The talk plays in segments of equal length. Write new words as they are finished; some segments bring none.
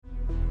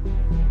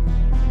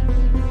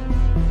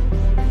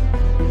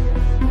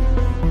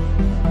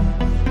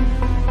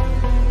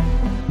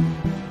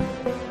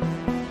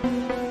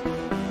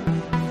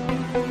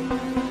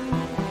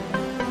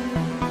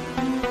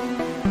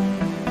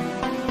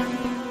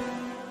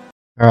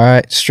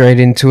Alright, straight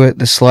into it.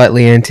 The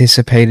slightly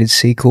anticipated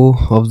sequel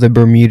of the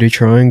Bermuda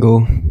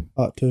Triangle.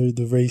 Part 2,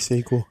 the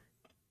re-sequel.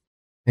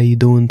 How you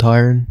doing,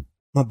 Tyron?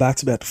 My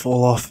back's about to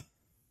fall off.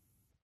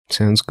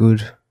 Sounds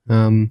good.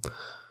 I'm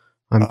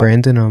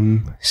Brandon.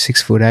 I'm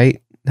 6'8",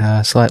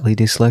 slightly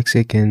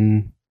dyslexic,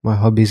 and my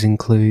hobbies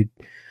include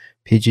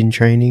pigeon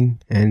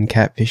training and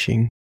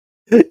catfishing.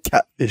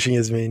 Catfishing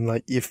is mean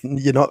like if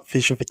you're not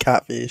fishing for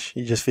catfish,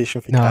 you're just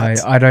fishing for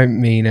cats. No, I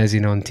don't mean as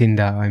in on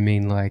Tinder. I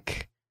mean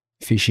like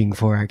fishing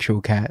for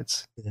actual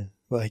cats. Yeah.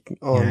 Like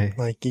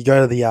you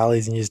go to the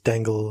alleys and you just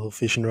dangle a little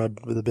fishing rod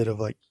with a bit of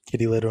like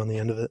kitty litter on the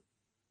end of it.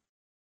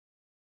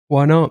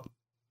 Why not?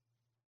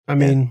 I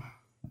mean,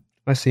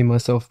 I see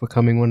myself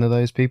becoming one of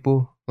those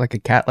people, like a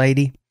cat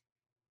lady.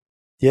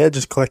 Yeah,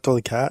 just collect all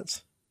the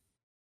cats.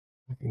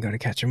 I gotta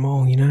catch them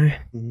all, you know.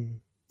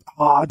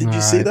 Oh, did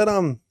you see that?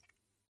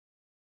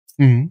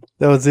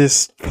 There was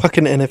this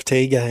fucking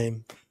NFT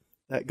game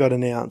that got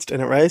announced,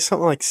 and it raised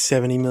something like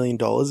 $70 million.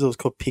 It was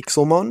called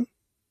Pixelmon.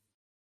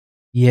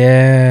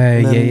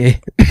 Yeah. The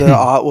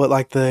artwork,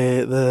 like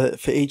the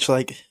for each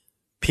like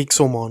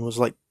Pixelmon was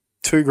like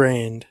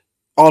 $2,000.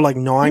 Oh, like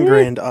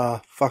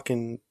 $9,000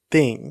 fucking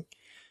thing.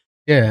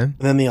 Yeah. And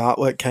then the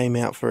artwork came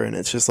out for it, and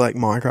it's just like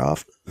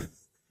Minecraft.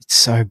 It's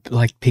so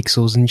like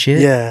pixels and shit.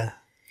 Yeah.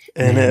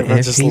 And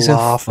everyone's just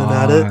laughing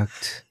at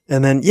it.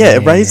 And then,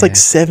 it raised like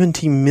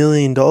 $70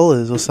 million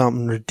or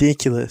something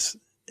ridiculous.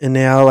 And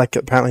now, like,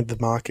 apparently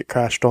the market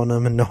crashed on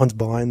them and no one's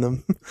buying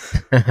them.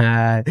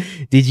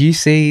 Did you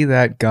see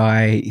that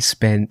guy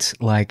spent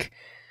like,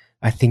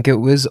 I think it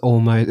was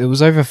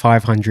over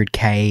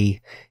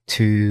 $500K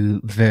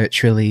to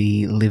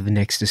virtually live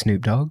next to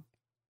Snoop Dogg?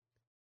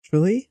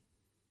 Really?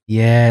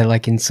 Yeah,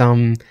 like in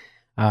some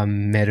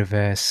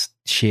metaverse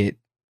shit,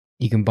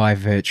 you can buy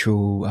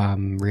virtual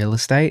real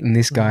estate. And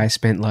this guy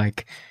spent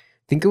like,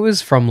 I think it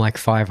was from like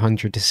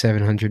 500 to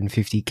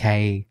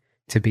 750K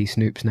to be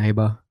Snoop's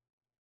neighbor.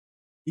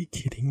 Are you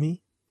kidding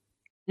me?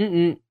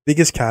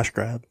 Biggest cash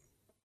grab.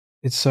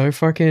 It's so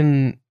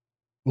fucking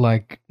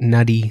like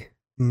nutty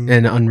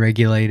and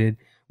unregulated.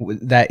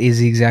 That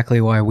is exactly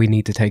why we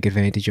need to take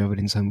advantage of it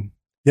in some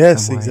way.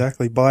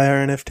 Exactly. Buy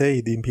our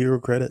NFT, the Imperial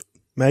Credit.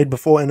 Made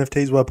before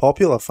NFTs were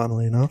popular,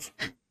 funnily enough.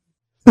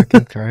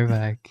 Fucking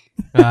throwback.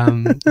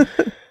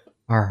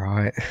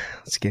 Alright,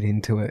 let's get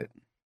into it.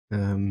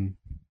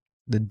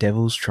 The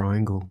Devil's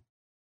Triangle.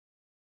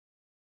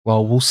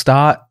 Well, we'll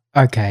start.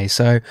 Okay,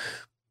 so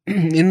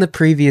in the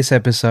previous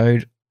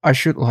episode,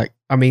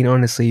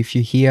 honestly, if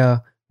you're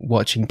here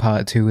watching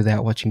part 2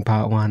 without watching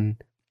part 1,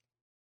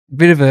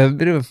 bit of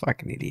a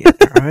fucking idiot,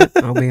 alright?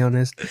 I'll be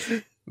honest.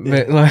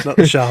 But like, not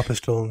the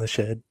sharpest tool in the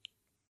shed.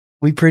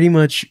 We pretty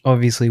much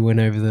obviously went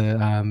over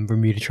the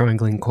Bermuda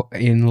Triangle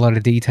in a lot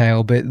of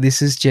detail, but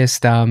this is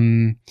just,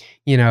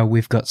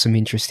 we've got some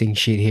interesting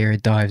shit here.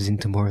 It dives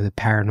into more of the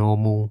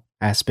paranormal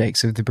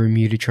aspects of the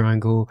Bermuda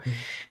Triangle.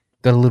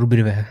 Got a little bit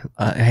of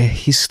a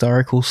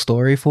historical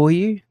story for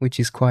you, which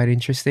is quite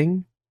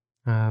interesting.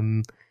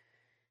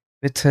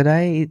 But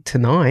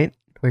tonight,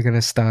 we're going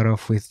to start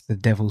off with the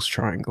Devil's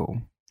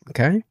Triangle,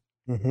 okay?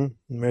 I'm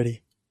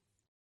ready.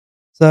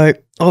 So,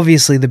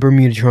 obviously, the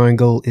Bermuda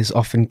Triangle is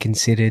often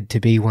considered to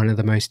be one of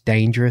the most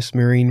dangerous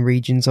marine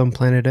regions on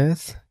planet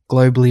Earth,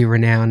 globally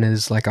renowned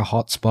as like a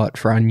hotspot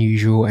for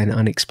unusual and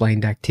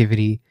unexplained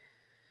activity.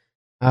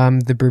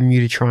 The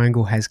Bermuda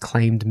Triangle has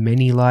claimed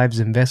many lives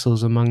and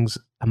vessels amongst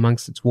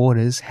its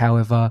waters.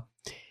 However,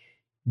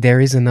 there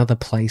is another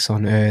place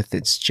on Earth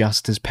that's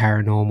just as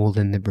paranormal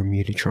than the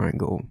Bermuda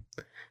Triangle.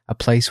 A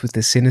place with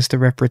a sinister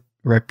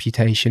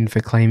reputation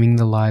for claiming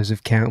the lives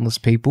of countless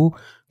people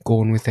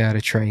gone without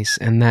a trace,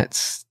 and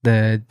that's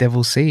the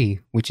Devil's Sea,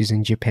 which is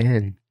in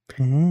Japan.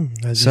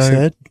 As you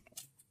said.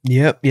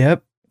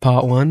 Yep.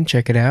 Part 1,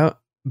 check it out.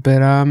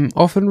 But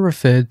often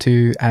referred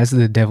to as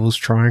the Devil's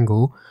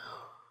Triangle,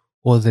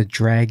 or the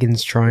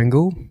Dragon's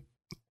Triangle,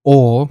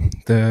 or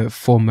the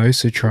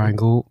Formosa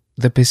Triangle,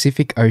 the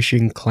Pacific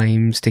Ocean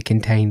claims to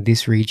contain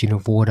this region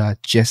of water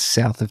just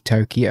south of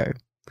Tokyo.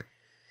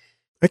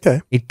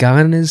 Okay. It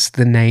garners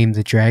the name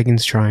the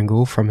Dragon's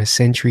Triangle from a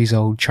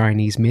centuries-old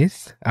Chinese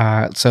myth.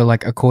 So,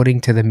 like,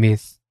 according to the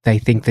myth, they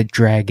think that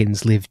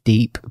dragons live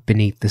deep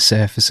beneath the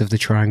surface of the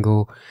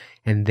triangle,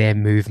 and their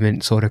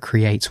movement sort of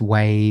creates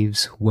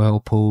waves,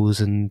 whirlpools,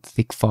 and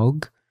thick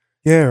fog.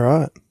 Yeah,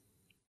 right.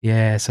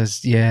 Yeah, so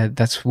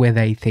that's where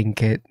they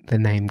think the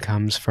name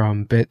comes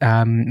from. But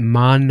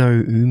Ma no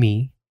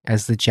Umi,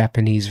 as the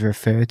Japanese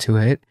refer to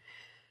it,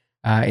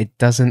 it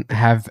doesn't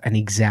have an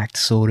exact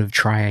sort of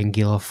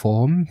triangular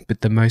form,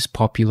 but the most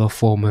popular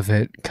form of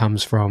it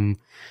comes from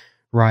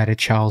writer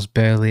Charles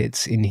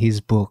Berlitz in his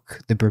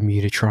book, The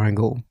Bermuda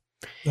Triangle.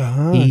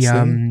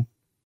 So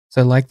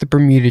like the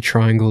Bermuda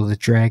Triangle, the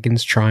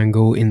Dragon's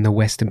Triangle in the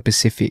Western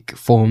Pacific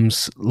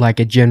forms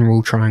like a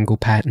general triangle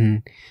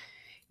pattern.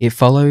 It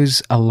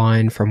follows a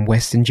line from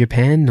Western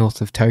Japan,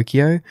 north of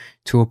Tokyo,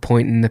 to a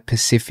point in the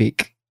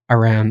Pacific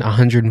around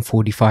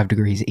 145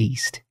 degrees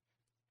east.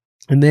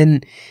 And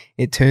then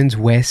it turns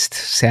west,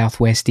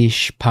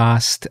 southwest-ish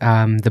past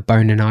the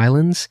Bonin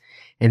Islands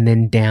and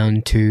then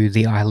down to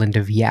the island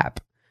of Yap.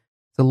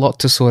 It's a lot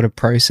to sort of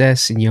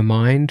process in your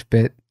mind,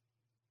 but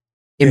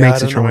it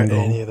makes a triangle. I don't know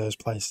where any of those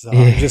places are.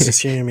 I'm just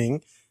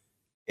assuming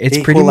it's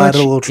pretty much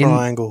equilateral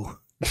triangle.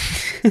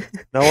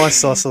 No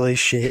isosceles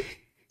shit.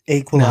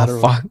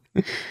 Equilateral.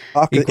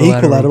 Fuck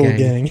equilateral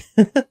gang.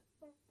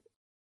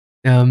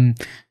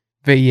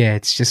 But yeah,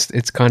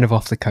 it's kind of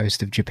off the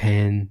coast of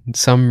Japan.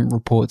 Some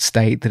reports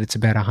state that it's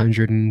about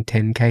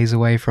 110 k's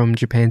away from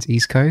Japan's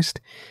east coast,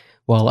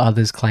 while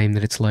others claim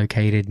that it's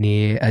located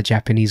near a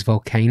Japanese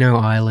volcano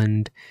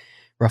island,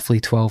 roughly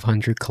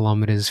 1,200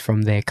 kilometers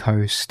from their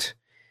coast.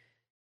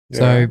 Yeah.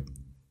 So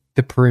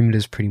the perimeter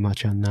is pretty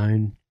much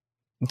unknown.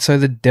 So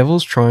the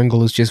Devil's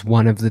Triangle is just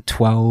one of the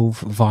 12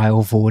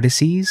 vile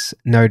vortices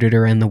noted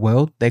around the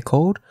world, they're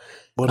called.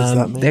 What does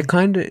that mean?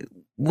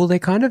 They're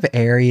kind of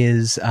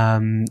areas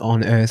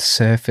on Earth's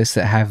surface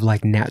that have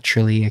like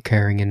naturally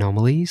occurring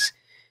anomalies.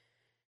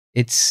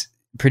 It's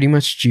pretty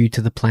much due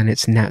to the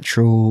planet's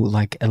natural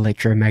like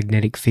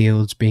electromagnetic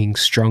fields being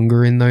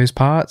stronger in those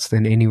parts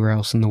than anywhere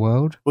else in the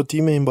world. What do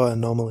you mean by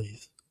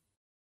anomalies?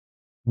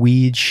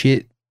 Weird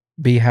shit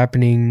be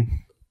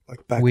happening.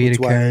 Like backwards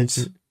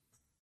waves.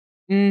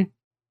 You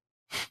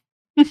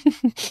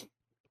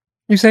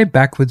say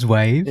backwards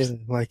waves? Yeah,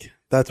 like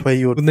that's where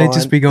you would. Wouldn't they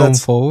just be going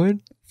forward?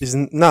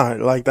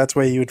 That's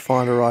where you would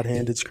find a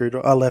left-handed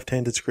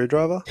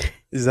screwdriver.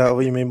 Is that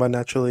what you mean by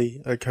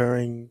naturally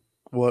occurring?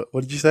 What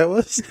did you say it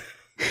was?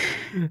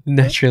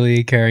 Naturally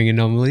occurring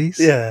anomalies.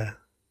 Yeah.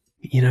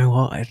 You know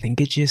what? I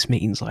think it just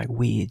means like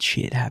weird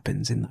shit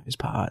happens in those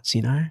parts.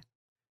 You know.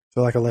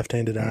 So like a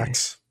left-handed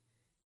axe.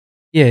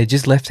 Yeah,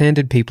 just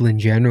left-handed people in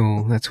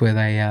general. That's where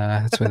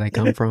they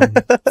come from.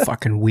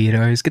 Fucking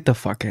weirdos. Get the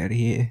fuck out of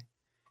here.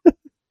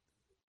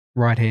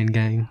 Right-hand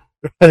gang.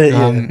 How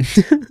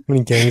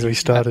many gangs we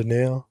started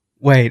now?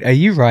 Wait, are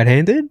you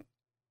right-handed?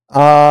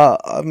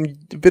 I'm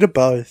a bit of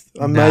both.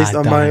 I'm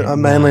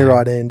mainly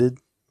right-handed.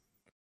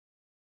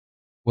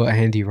 What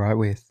hand do you write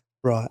with?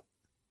 Right.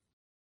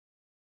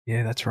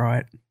 Yeah, that's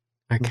right.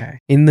 Okay.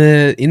 In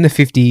the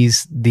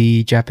 50s,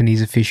 the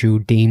Japanese official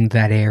deemed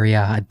that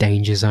area a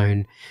danger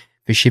zone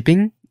for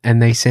shipping, and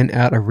they sent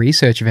out a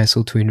research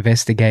vessel to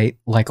investigate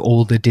like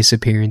all the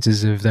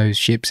disappearances of those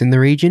ships in the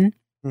region.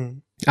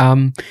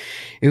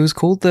 It was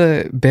called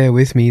the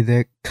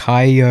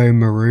Kaio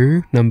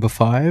Maru number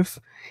 5,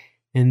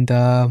 and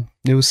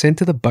it was sent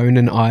to the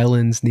Bonin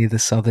Islands near the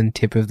southern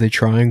tip of the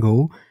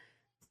triangle,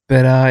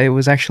 but it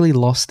was actually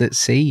lost at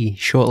sea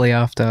shortly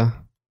after,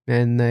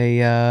 and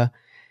they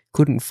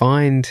couldn't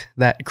find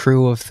that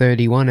crew of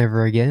 31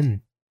 ever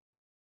again.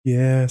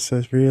 Yeah, so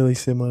it's really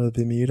similar to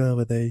Bermuda,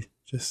 where they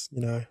just,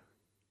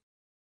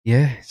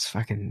 yeah, it's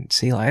fucking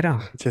see you later.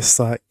 Just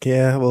like,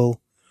 yeah, well,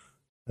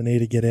 I need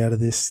to get out of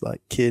this,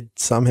 like, kid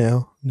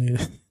somehow.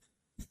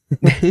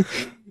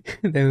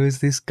 There was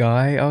this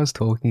guy I was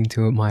talking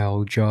to at my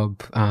old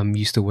job,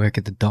 used to work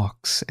at the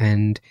docks,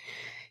 and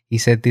he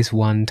said this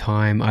one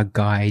time a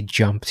guy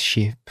jumped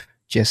ship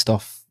just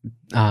off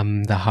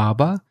the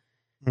harbour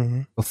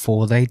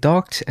before they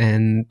docked,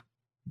 and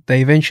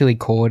they eventually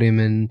caught him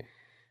and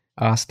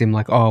asked him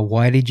like, oh,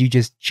 why did you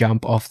just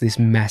jump off this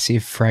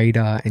massive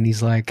freighter? And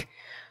he's like,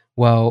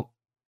 well,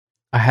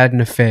 I had an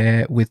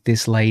affair with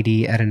this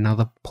lady at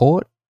another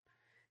port.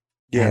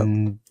 Yeah.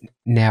 And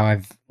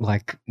now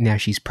now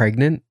she's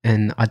pregnant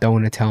and I don't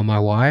want to tell my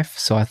wife,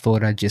 so I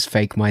thought I'd just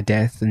fake my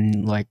death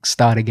and like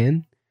start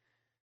again.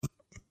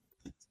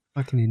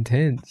 Fucking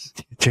intense.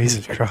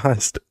 Jesus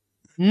Christ.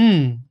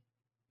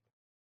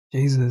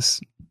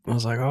 Jesus. I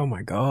was like, oh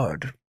my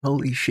God.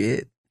 Holy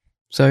shit.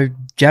 So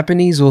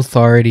Japanese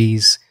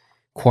authorities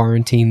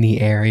quarantined the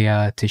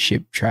area to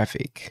ship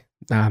traffic.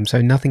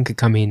 So nothing could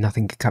come in,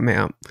 nothing could come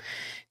out.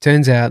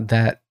 Turns out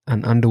that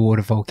an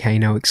underwater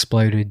volcano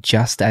exploded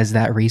just as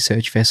that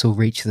research vessel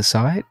reached the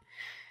site.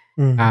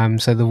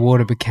 So the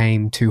water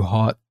became too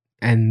hot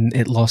and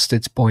it lost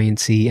its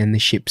buoyancy and the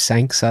ship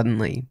sank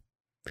suddenly.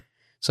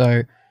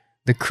 So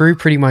the crew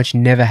pretty much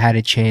never had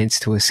a chance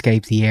to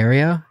escape the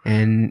area,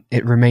 and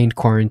it remained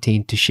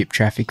quarantined to ship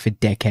traffic for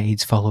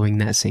decades following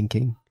that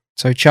sinking.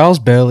 So Charles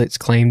Berlitz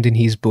claimed in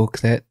his book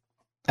that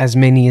as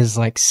many as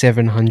like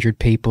 700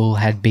 people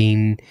had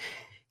been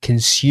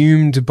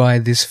consumed by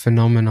this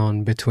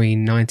phenomenon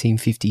between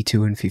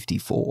 1952 and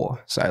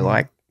 54. So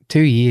like 2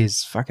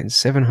 years, fucking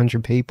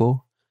 700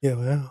 people. Yeah,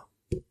 wow.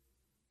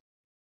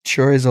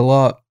 Sure is a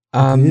lot.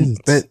 But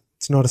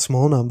it's not a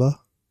small number.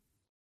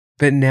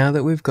 But now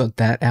that we've got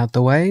that out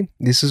the way,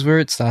 this is where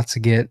it starts to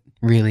get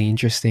really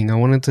interesting. I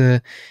went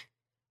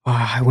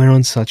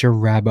on such a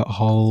rabbit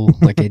hole,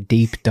 like a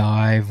deep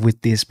dive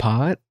with this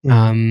part.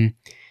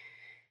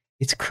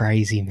 It's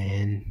crazy,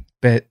 man.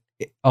 But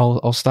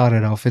I'll start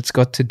it off. It's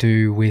got to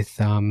do with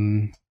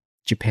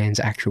Japan's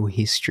actual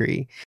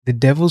history. The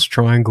Devil's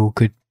Triangle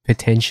could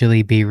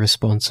potentially be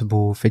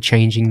responsible for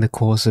changing the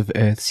course of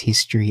Earth's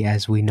history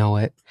as we know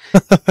it,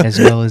 as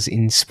well as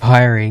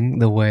inspiring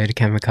the word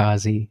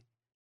kamikaze.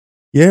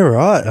 Yeah,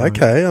 right.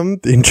 Okay, I'm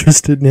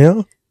interested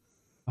now.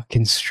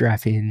 Fucking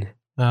strap in.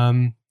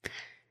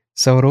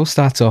 So it all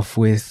starts off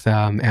with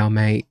our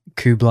mate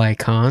Kublai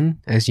Khan,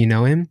 as you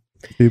know him.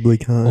 Kublai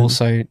Khan.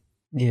 Also,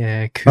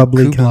 yeah,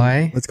 Kublai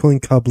Kublai. Khan. Let's call him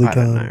Kublai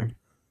Khan.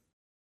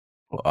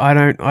 I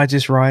don't know. I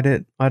just write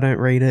it. I don't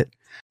read it.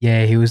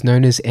 Yeah, he was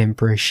known as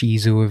Emperor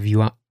Shizu of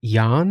Yuan.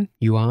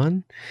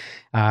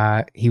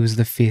 He was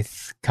the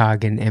 5th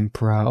Khagan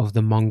Emperor of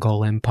the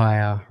Mongol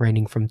Empire,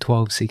 reigning from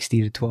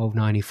 1260 to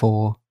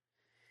 1294.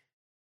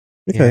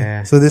 Okay,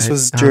 yeah, so this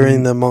was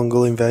during the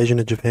Mongol invasion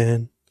of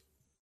Japan.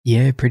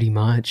 Yeah, pretty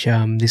much.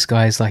 This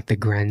guy's like the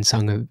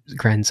grandson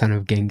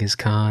of Genghis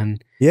Khan.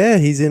 Yeah,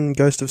 he's in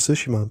Ghost of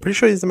Tsushima. I'm pretty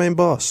sure he's the main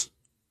boss.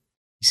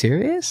 You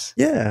serious?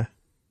 Yeah.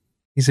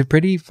 He's a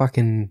pretty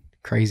fucking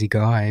crazy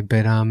guy,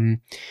 but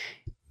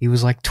he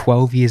was like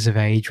 12 years of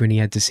age when he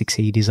had to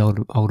succeed his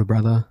older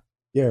brother.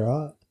 Yeah,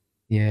 right.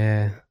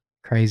 Yeah,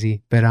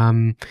 crazy. But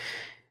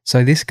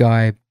so this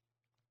guy,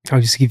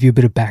 I'll just give you a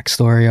bit of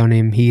backstory on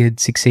him. He had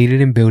succeeded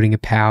in building a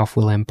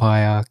powerful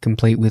empire,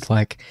 complete with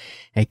like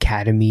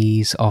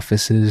academies,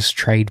 offices,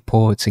 trade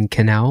ports, and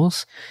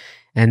canals.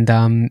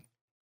 And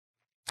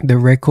the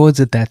records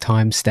at that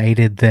time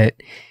stated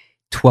that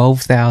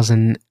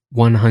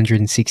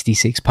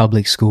 12,166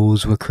 public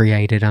schools were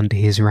created under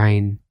his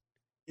reign.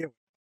 Yep.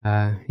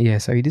 Yeah,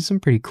 so he did some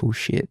pretty cool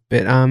shit.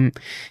 But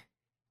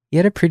he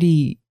had a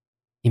pretty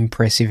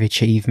impressive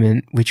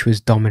achievement, which was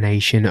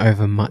domination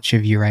over much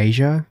of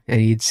Eurasia,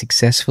 and he had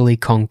successfully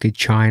conquered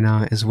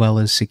China as well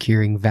as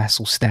securing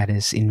vassal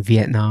status in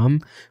Vietnam,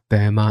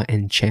 Burma,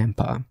 and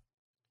Champa.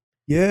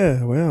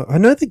 Yeah, wow. I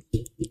know the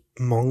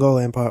Mongol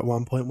Empire at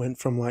one point went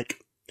from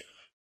like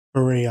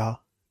Korea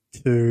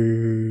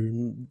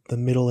to the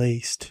Middle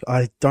East.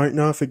 I don't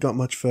know if it got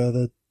much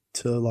further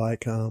to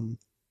like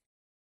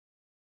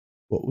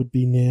what would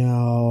be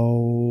now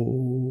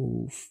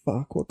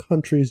what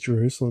country is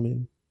Jerusalem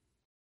in?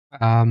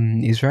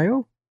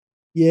 Israel?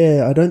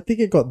 Yeah, I don't think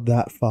it got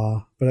that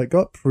far, but it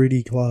got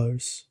pretty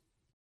close.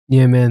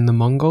 Yeah, man, the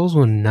Mongols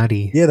were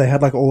nutty. Yeah, they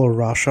had like all of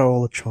Russia,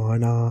 all of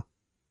China,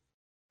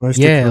 most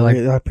of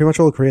Korea, pretty much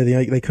all of Korea.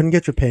 They couldn't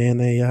get Japan.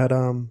 They had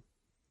not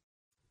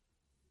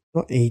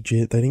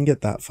Egypt. They didn't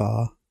get that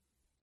far.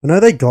 I know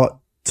they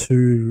got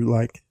to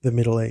like the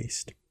Middle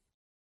East.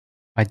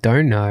 I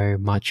don't know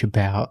much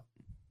about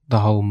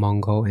the whole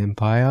Mongol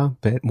Empire,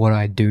 but what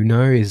I do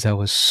know is they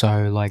were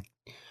so like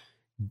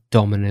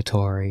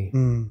dominatory.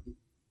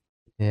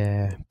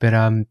 Yeah, but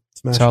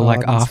so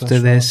like after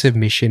their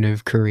submission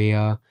of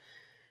Korea,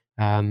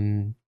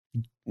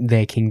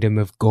 their kingdom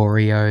of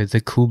Goryeo,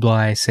 the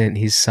Kublai sent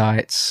his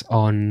sights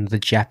on the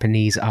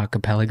Japanese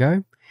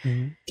archipelago.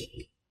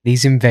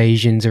 These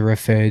invasions are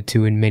referred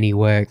to in many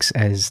works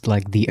as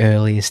like the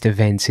earliest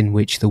events in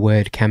which the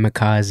word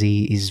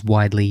kamikaze is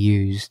widely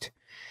used.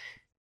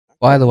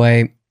 By the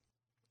way,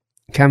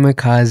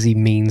 kamikaze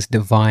means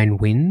divine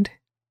wind,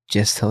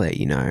 just to let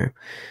you know.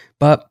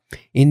 But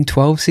in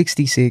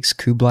 1266,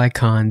 Kublai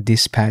Khan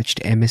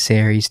dispatched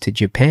emissaries to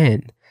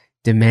Japan,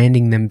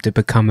 demanding them to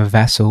become a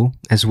vassal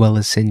as well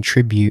as send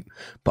tribute,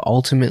 but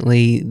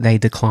ultimately they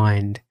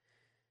declined.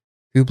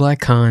 Kublai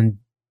Khan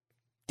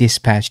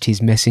dispatched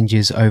his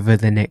messengers over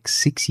the next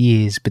 6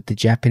 years, but the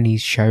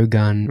Japanese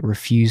shogun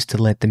refused to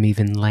let them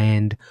even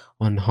land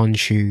on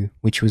Honshu,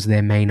 which was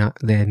their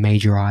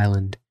major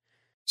island.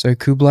 So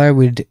Kublai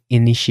would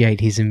initiate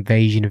his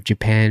invasion of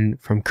Japan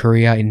from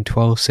Korea in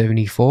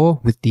 1274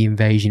 with the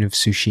invasion of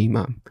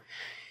Tsushima.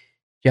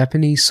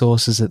 Japanese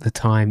sources at the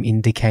time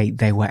indicate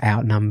they were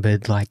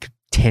outnumbered like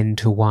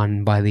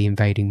 10-1 by the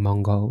invading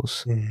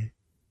Mongols.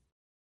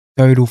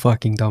 Total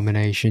fucking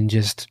domination,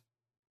 just...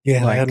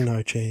 Yeah, like, they had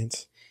no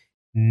chance.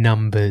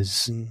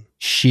 Numbers.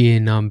 Sheer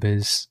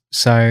numbers.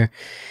 So...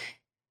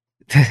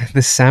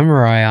 the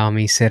samurai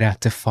army set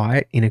out to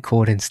fight in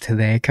accordance to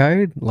their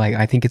code. Like,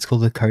 I think it's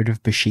called the Code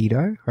of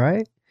Bushido,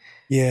 right?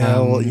 Yeah,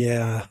 well,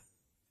 yeah.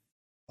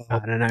 I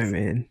don't know,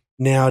 man.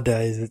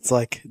 Nowadays, it's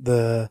like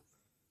the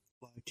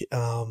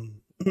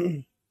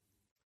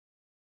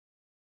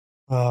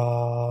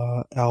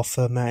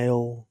alpha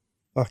male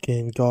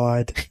fucking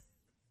guide.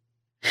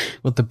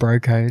 What, the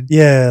bro code?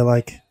 Yeah,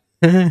 like,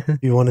 if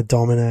you want to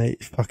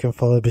dominate, fucking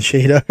follow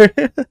Bushido.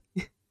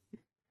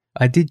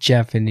 I did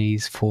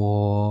Japanese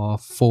for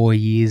 4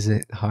 years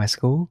at high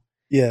school.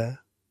 Yeah.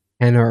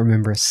 And I don't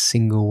remember a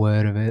single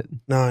word of it.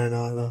 No,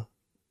 neither.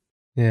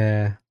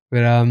 Yeah.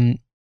 But,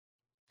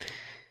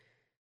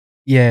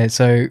 yeah,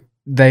 so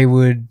they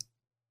were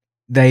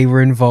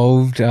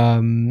involved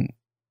in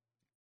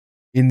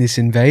this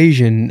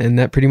invasion, and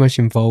that pretty much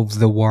involves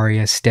the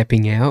warrior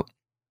stepping out,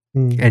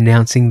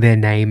 announcing their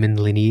name and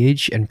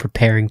lineage, and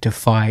preparing to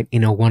fight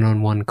in a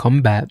one-on-one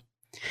combat.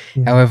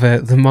 However,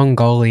 the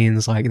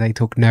Mongolians, like, they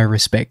took no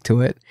respect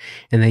to it,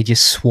 and they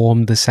just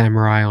swarmed the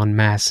samurai en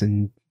masse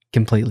and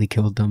completely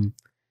killed them.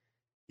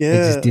 Yeah, they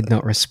just did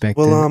not respect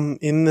it. Well,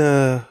 in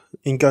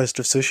Ghost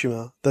of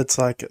Tsushima, that's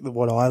like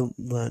what I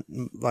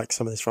learned, like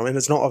some of this from, and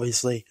it's not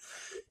obviously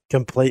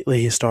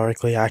completely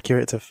historically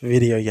accurate. It's a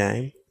video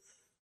game.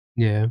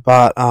 Yeah,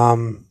 but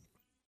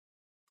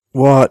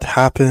what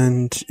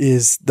happened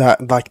is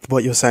that, like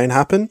what you're saying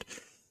happened.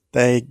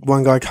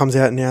 One guy comes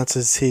out and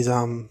announces his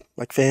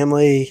like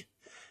family,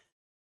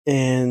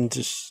 and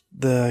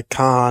the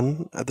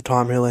Khan, at the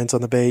time he lands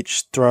on the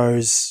beach,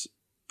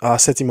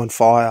 sets him on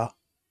fire.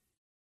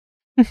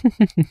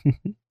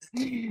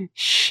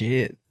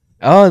 Shit.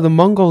 Oh, the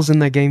Mongols in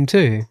that game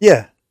too?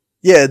 Yeah.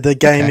 Yeah, the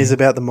game is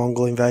about the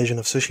Mongol invasion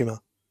of Tsushima.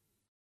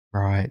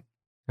 Right.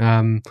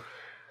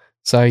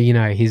 So,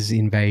 his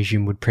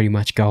invasion would pretty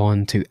much go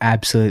on to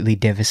absolutely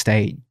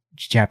devastate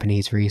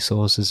Japanese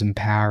resources and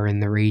power in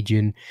the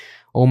region,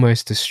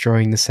 almost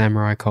destroying the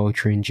samurai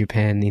culture in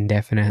Japan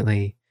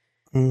indefinitely.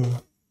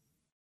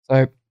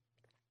 So,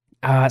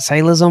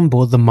 sailors on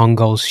board the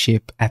Mongol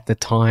ship at the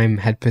time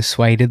had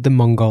persuaded the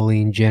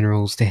Mongolian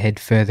generals to head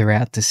further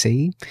out to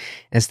sea,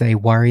 as they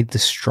worried the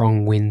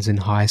strong winds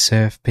and high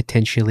surf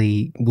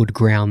potentially would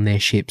ground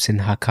their ships in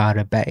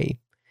Hakata Bay.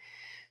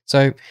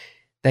 So,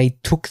 they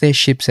took their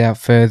ships out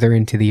further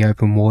into the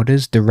open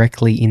waters,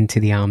 directly into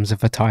the arms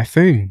of a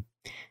typhoon.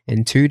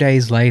 And 2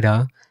 days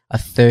later, a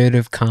third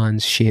of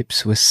Khan's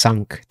ships were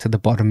sunk to the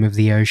bottom of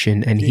the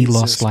ocean, and he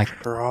lost like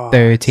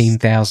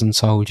 13,000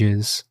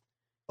 soldiers.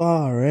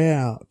 Far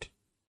out.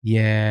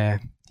 Yeah,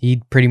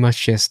 he'd pretty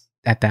much just,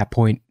 at that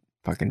point,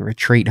 fucking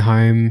retreat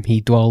home.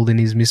 He dwelled in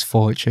his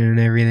misfortune and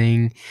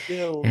everything.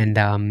 And,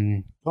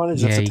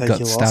 he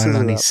got started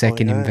on his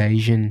second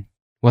invasion.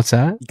 What's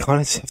that? You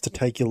kind of just have to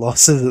take your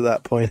losses at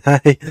that point,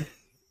 hey?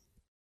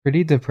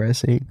 Pretty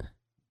depressing.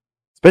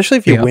 Especially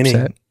if you're winning.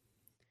 Upset.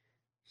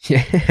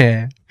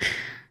 Yeah.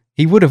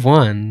 He would have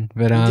won,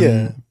 but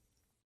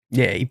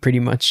he pretty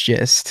much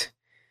just,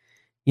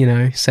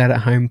 sat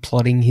at home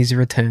plotting his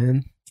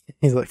return.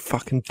 He's like,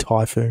 fucking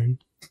typhoon.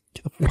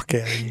 Get the fuck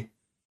out of here.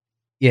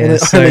 Yeah,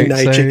 only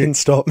nature can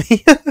stop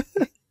me.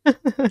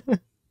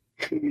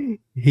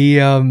 He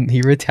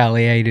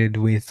retaliated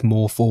with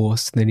more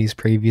force than his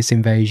previous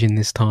invasion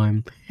this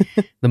time.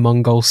 The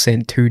Mongols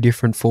sent 2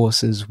 different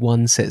forces.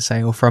 One set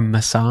sail from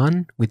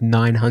Masan with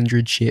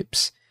 900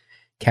 ships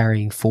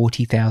carrying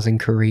 40,000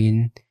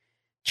 Korean,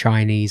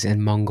 Chinese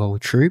and Mongol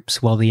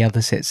troops, while the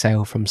other set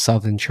sail from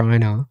southern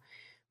China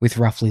with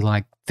roughly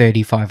like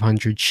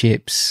 3,500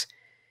 ships,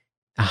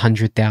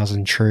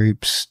 100,000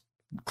 troops,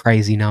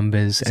 crazy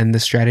numbers. And the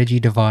strategy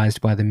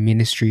devised by the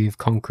Ministry of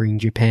Conquering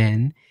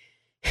Japan,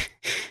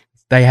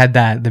 they had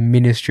the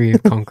Ministry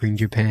of Conquering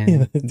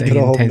Japan. They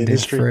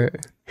intended for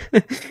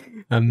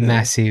a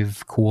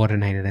massive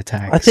coordinated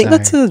attack. I think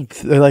that's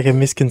a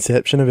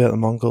misconception about the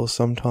Mongols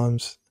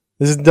sometimes.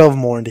 This is delve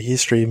more into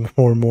history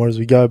more and more as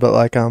we go,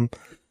 but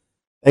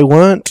they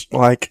weren't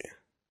like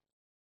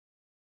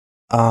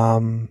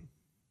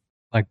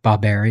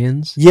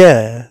barbarians.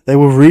 Yeah, they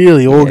were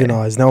really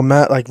organized. They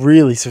were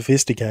really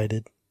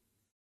sophisticated.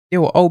 Yeah,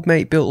 well, old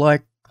mate built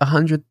like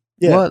 100.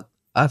 Yeah. What?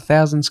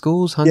 1,000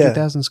 schools,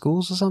 100,000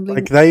 schools or something?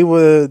 Like they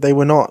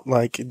were not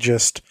like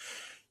just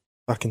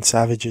fucking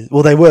savages.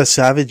 Well, they were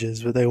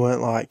savages, but they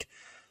weren't like,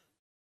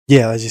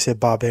 as you said,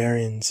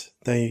 barbarians.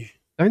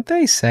 Don't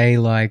they say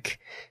like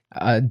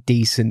a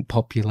decent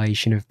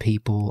population of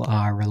people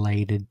are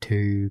related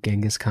to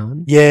Genghis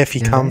Khan? Yeah, if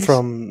you come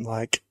from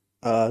like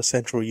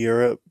Central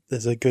Europe,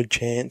 there's a good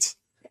chance.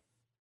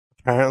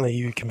 Apparently,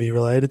 you can be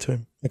related to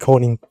him,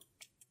 according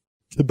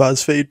to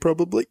BuzzFeed,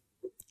 probably.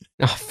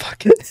 Oh,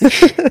 fuck it.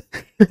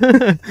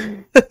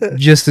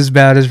 Just as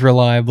bad as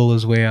reliable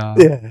as we are.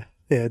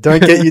 Yeah.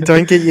 Don't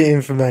get your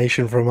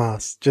information from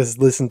us. Just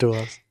listen to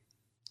us.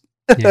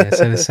 Yeah,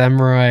 so the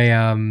samurai,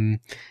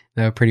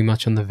 they were pretty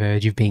much on the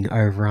verge of being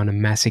overrun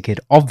and massacred,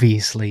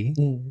 obviously.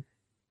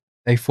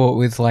 They fought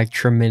with like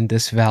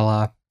tremendous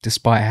valor,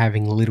 despite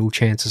having little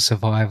chance of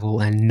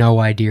survival and no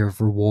idea of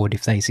reward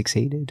if they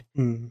succeeded.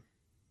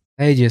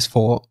 They just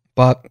fought,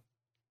 but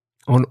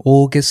on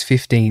August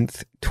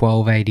 15th,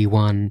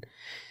 1281,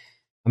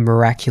 a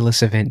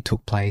miraculous event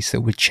took place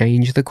that would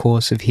change the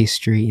course of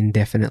history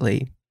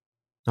indefinitely.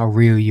 I'll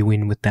reel you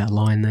in with that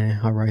line there.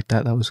 I wrote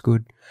that was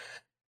good.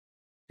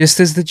 Just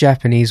as the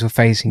Japanese were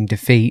facing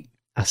defeat,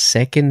 a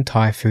second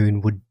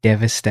typhoon would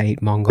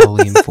devastate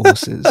Mongolian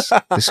forces.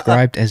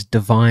 Described as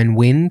divine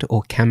wind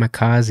or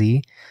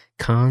kamikaze,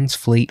 Khan's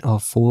fleet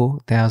of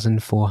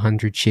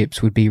 4,400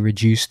 ships would be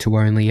reduced to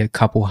only a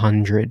couple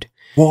hundred.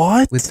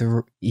 What? With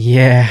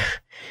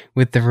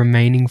the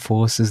remaining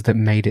forces that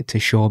made it to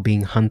shore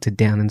being hunted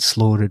down and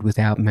slaughtered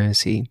without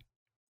mercy.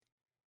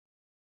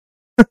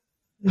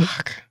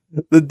 Fuck.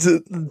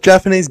 The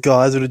Japanese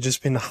guys would have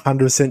just been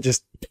 100%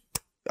 just,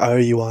 I owe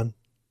you one.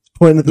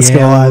 Pointing at the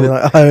sky,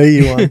 like, I owe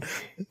you one.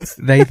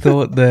 They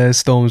thought the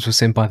storms were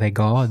sent by their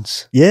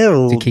gods. Yeah,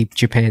 well, to keep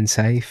Japan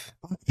safe.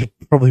 It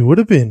probably would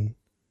have been.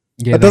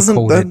 Yeah,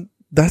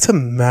 that's a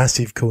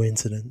massive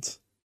coincidence.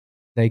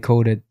 They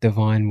called it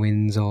divine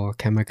winds or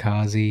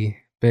kamikaze.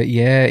 But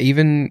yeah,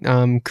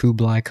 even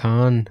Kublai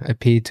Khan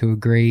appeared to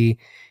agree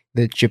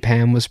that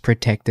Japan was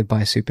protected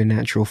by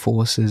supernatural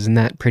forces, and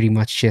that pretty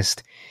much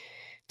just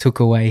took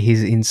away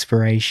his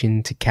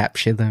inspiration to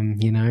capture them,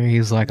 He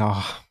was like,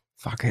 oh,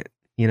 fuck it,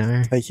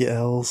 Take your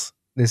L's.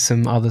 There's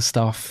some other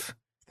stuff.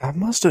 That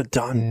must have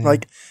done,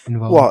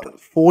 involved.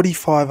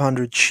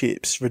 4,500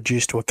 ships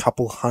reduced to a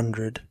couple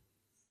hundred.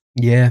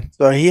 Yeah.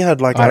 So he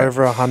had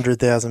over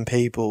 100,000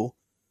 people.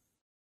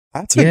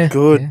 That's a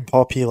good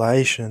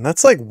population.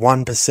 That's like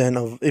 1%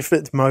 of, if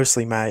it's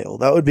mostly male,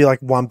 that would be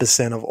like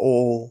 1% of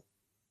all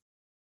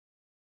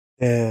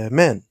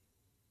men.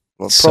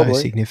 Well, so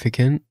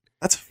significant.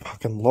 That's a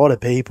fucking lot of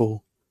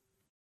people.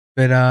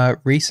 But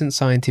recent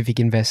scientific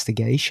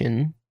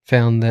investigation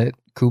found that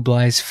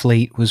Kublai's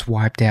fleet was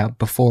wiped out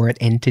before it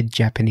entered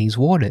Japanese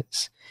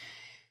waters.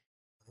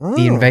 Oh.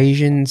 The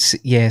invasions,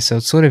 so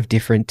it's sort of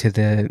different to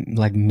the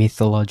like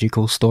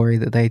mythological story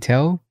that they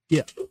tell.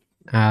 Yeah.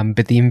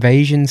 But the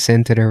invasion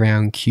centered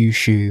around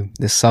Kyushu,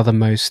 the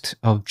southernmost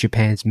of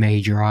Japan's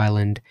major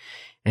island,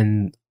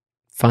 and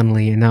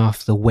funnily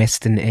enough, the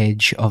western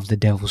edge of the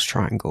Devil's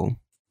Triangle.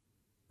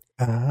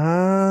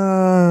 Ah.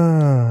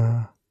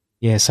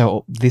 Yeah,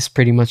 so this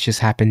pretty much just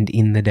happened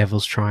in the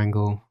Devil's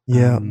Triangle.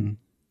 Yeah.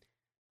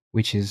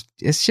 Which is,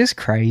 it's just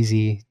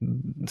crazy.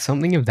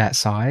 Something of that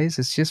size,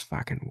 it's just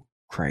fucking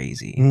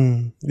crazy.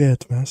 Yeah,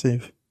 it's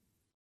massive.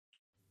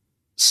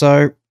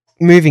 So,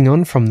 moving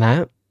on from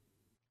that,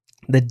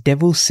 the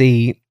Devil's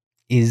Sea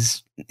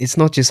it's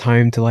not just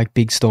home to like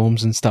big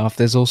storms and stuff.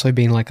 There's also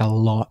been like a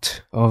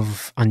lot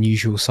of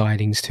unusual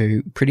sightings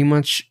too. Pretty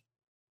much,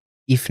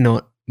 if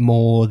not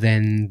more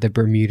than the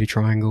Bermuda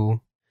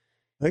Triangle.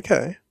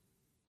 Okay.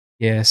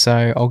 Yeah,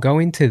 so I'll go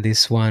into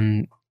this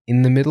one.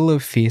 In the middle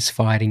of fierce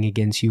fighting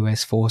against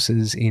US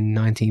forces in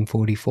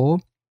 1944,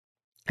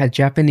 a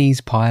Japanese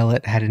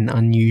pilot had an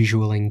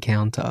unusual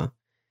encounter.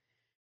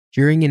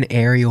 During an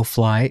aerial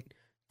flight,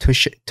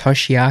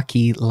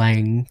 Toshiaki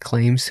Lang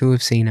claims to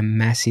have seen a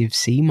massive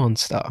sea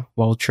monster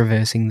while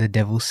traversing the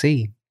Devil's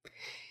Sea.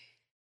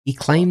 He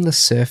claimed the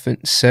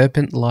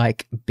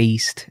serpent-like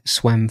beast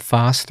swam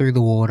fast through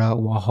the water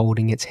while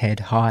holding its head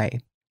high.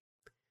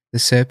 The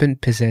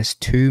serpent possessed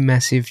 2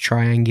 massive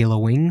triangular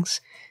wings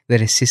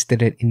that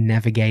assisted it in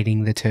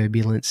navigating the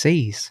turbulent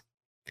seas.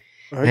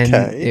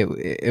 Okay. And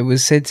it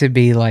was said to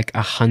be like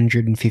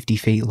 150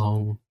 feet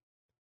long.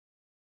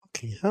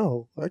 Fucking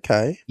hell.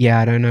 Okay. Yeah,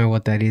 I don't know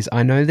what that is.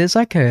 I know there's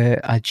like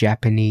a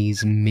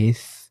Japanese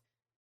myth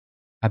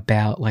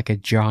about like a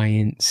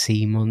giant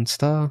sea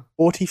monster.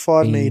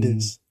 45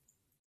 meters.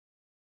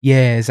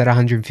 Yeah, is that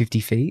 150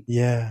 feet?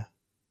 Yeah.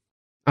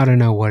 I don't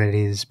know what it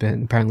is, but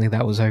apparently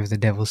that was over the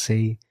Devil's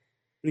Sea.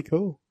 Pretty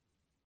cool.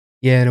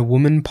 Yeah, and a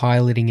woman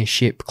piloting a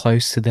ship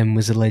close to them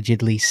was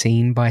allegedly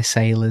seen by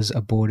sailors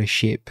aboard a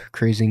ship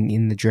cruising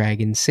in the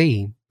Dragon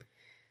Sea.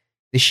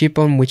 The ship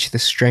on which the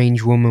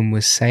strange woman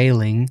was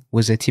sailing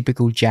was a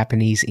typical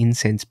Japanese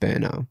incense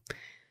burner.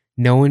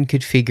 No one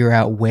could figure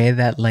out where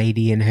that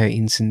lady and her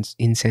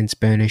incense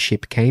burner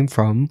ship came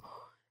from,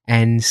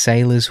 and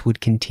sailors would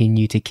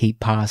continue to keep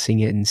passing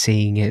it and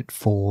seeing it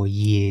for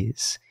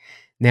years.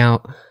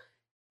 Now,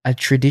 a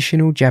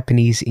traditional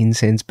Japanese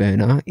incense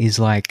burner is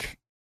like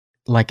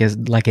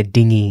a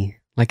dinghy,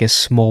 like a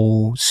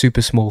small,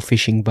 super small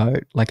fishing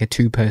boat, like a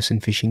 2-person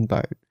fishing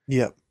boat.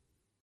 Yep.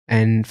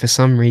 And for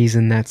some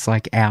reason, that's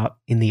like out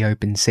in the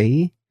open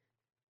sea.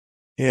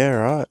 Yeah,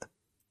 right.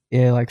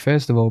 Yeah, like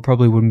first of all,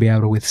 probably wouldn't be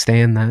able to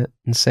withstand that.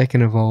 And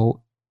second of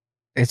all,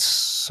 it's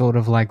sort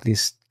of like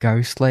this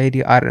ghost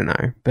lady. I don't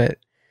know. But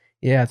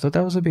yeah, I thought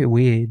that was a bit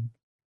weird.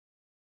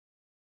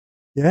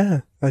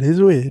 Yeah, that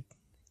is weird.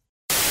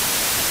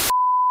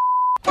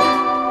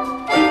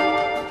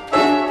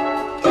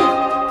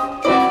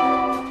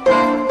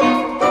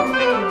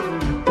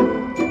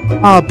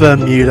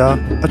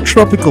 Bermuda, a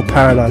tropical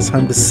paradise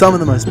home to some of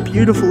the most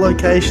beautiful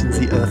locations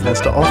the Earth has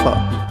to offer,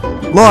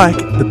 like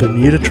the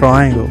Bermuda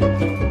Triangle.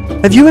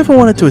 Have you ever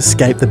wanted to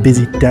escape the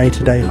busy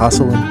day-to-day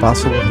hustle and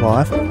bustle of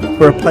life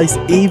for a place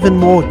even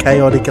more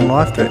chaotic and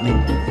life-threatening?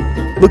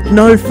 Look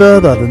no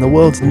further than the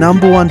world's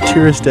 #1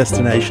 tourist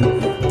destination,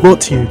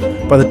 brought to you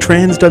by the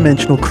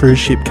Transdimensional Cruise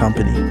Ship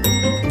Company.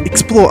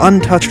 Explore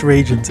untouched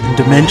regions and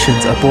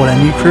dimensions aboard our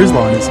new cruise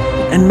liners,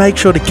 and make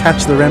sure to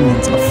catch the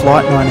remnants of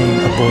Flight 19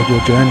 aboard your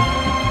journey.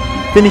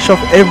 Finish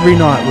off every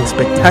night with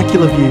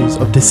spectacular views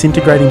of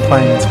disintegrating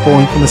planes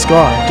falling from the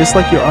sky, just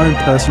like your own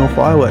personal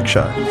fireworks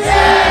show.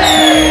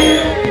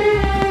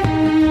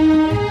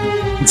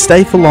 And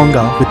stay for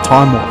longer with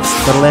time warps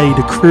that allow you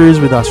to cruise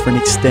with us for an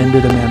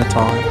extended amount of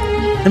time.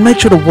 And make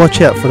sure to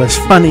watch out for those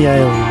funny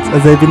aliens,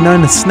 as they've been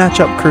known to snatch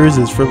up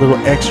cruisers for a little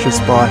extra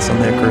spice on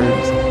their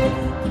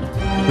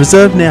cruise.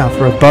 Reserve now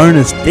for a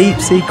bonus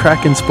deep-sea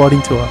Kraken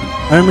spotting tour,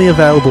 only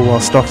available while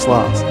stocks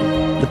last.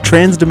 The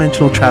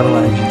Transdimensional Travel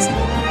Agency.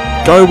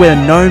 Go where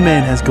no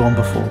man has gone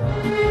before.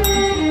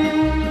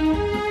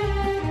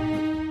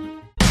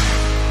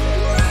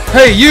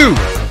 Hey you!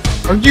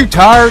 Are you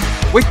tired?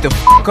 Wake the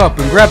f*** up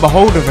and grab a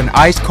hold of an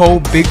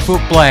ice-cold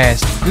Bigfoot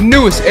Blast, the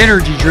newest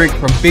energy drink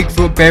from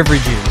Bigfoot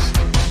Beverages.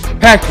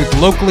 Packed with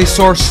locally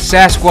sourced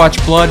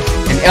Sasquatch blood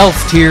and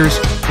elf tears,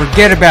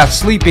 forget about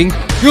sleeping,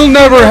 you'll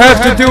never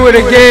have to do it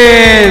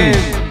again!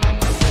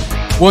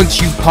 Once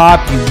you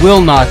pop, you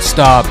will not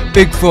stop.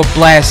 Bigfoot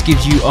Blast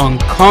gives you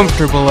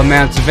uncomfortable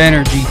amounts of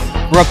energy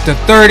for up to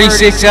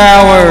 36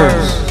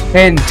 hours!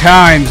 10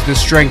 times the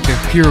strength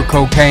of pure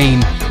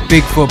cocaine,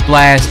 Bigfoot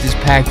Blast is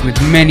packed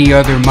with many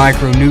other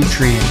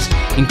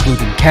micronutrients,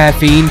 including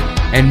caffeine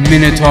and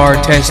Minotaur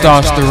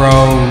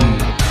testosterone.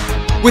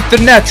 With the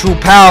natural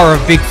power of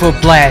Bigfoot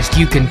Blast,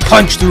 you can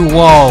punch through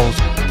walls,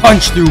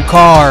 punch through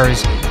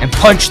cars, and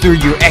punch through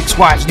your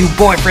ex-wife's new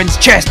boyfriend's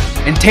chest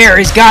and tear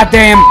his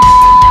goddamn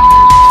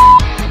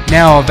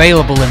now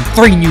available in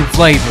 3 new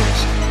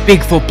flavors: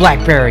 Bigfoot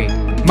Blackberry,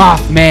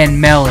 Mothman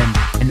Melon,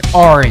 and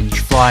Orange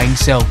Flying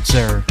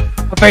Seltzer.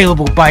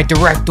 Available by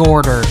direct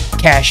order,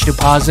 cash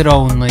deposit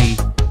only.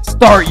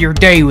 Start your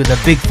day with a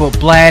Bigfoot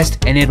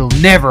Blast and it'll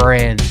never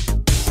end.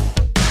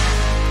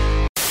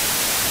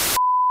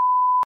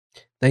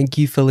 Thank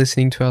you for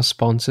listening to our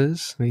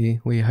sponsors.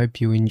 We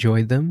hope you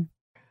enjoyed them.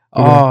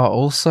 Yeah.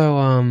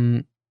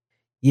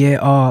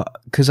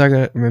 Because I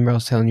remember I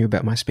was telling you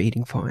about my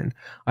speeding fine.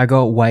 I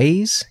got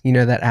Waze, you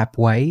know that app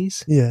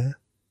Waze? Yeah.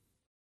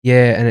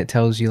 Yeah, and it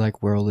tells you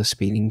like where all the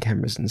speeding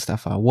cameras and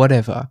stuff are,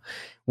 whatever.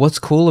 What's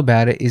cool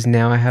about it is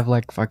now I have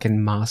like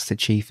fucking Master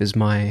Chief as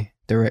my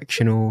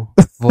directional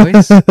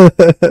voice.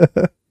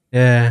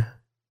 Yeah.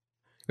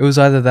 It was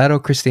either that or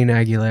Christina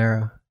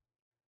Aguilera.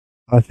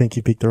 I think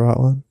you picked the right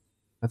one.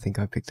 I think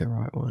I picked the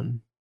right one.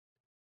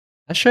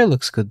 That show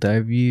looks good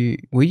though.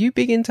 Were you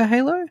big into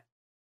Halo?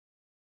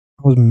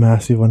 I was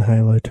massive on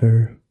Halo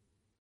 2.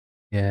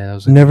 Yeah, that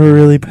was I'd never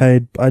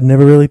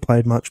really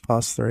played much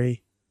past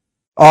 3.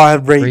 Oh, I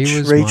had Reach.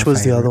 Reach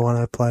was the other one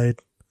I played.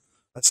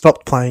 I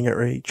stopped playing at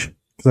Reach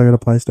because I got a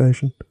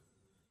PlayStation.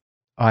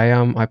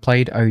 I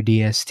played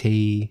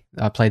ODST.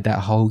 I played that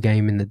whole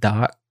game in the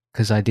dark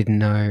because I didn't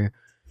know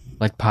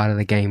like part of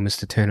the game was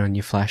to turn on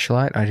your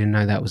flashlight. I didn't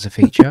know that was a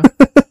feature.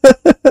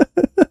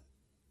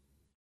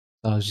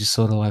 I was just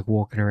sort of like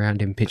walking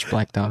around in pitch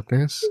black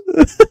darkness.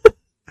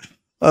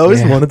 I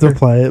always wanted to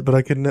play it, but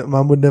I couldn't.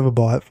 Mum would never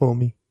buy it for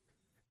me.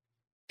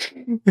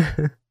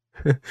 I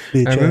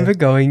remember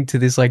going to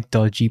this like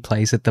dodgy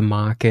place at the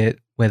market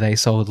where they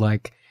sold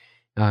like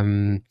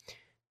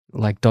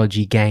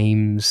dodgy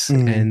games,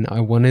 and I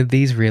wanted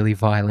these really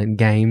violent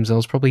games. I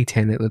was probably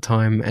 10 at the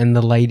time, and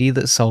the lady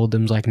that sold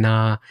them was like,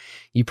 "Nah,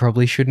 you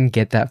probably shouldn't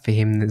get that for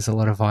him. There's a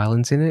lot of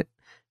violence in it."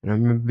 And I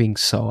remember being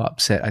so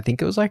upset. I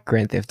think it was like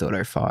Grand Theft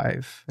Auto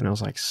 5, and I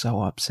was like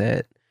so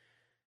upset.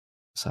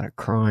 I started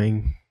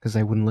crying because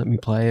they wouldn't let me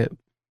play it.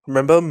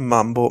 Remember,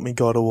 Mum bought me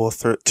God of War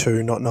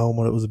 2, not knowing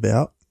what it was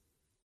about.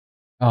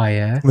 Oh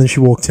yeah. And then she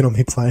walked in on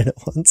me playing it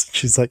once.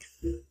 She's like,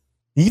 "Are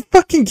you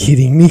fucking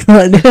kidding me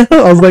right now?"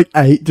 I was like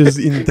 8, just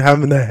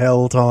having the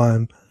hell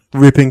time,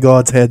 ripping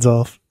God's heads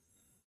off.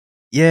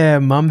 Yeah,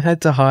 Mum had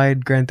to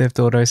hide Grand Theft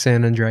Auto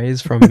San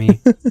Andreas from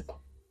me. I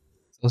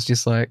was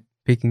just like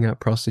picking up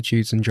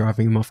prostitutes and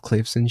driving them off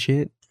cliffs and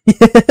shit.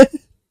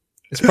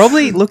 It's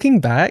probably, looking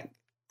back,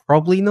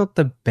 probably not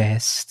the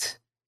best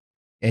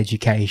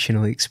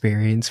educational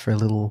experience for a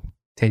little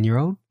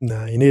 10-year-old.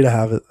 No, you need to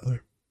have it though.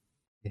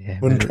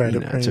 Yeah, wouldn't trade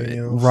it for anything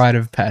else. Rite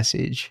of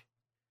passage.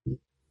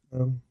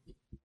 Where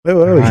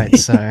were we? Right,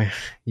 so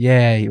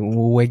yeah,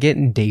 well, we're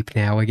getting deep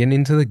now. We're getting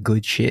into the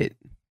good shit.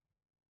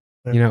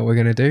 You know what we're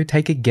gonna do?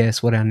 Take a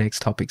guess what our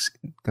next topic's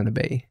gonna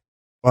be.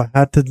 I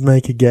had to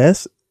make a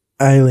guess.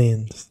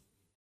 Aliens.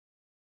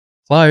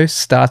 Close.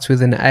 Starts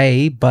with an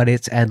A, but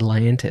it's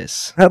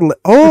Atlantis.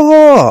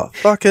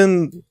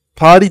 Fucking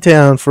party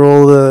town for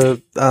all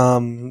the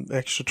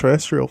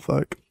extraterrestrial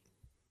folk.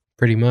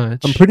 Pretty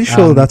much. I'm pretty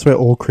sure that's where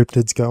all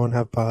cryptids go and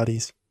have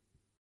parties.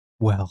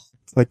 Well,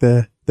 it's like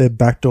their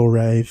backdoor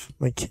rave.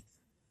 Like,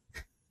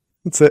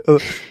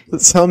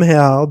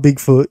 somehow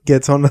Bigfoot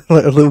gets on a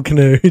little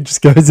canoe,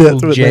 just goes out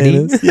to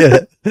Atlantis.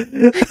 Yeah.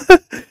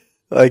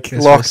 Like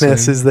guess Loch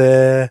Ness is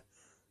there.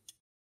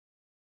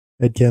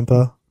 Ed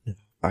Kemper.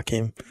 Fuck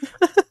him.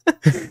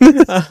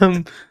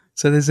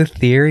 So there's a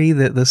theory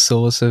that the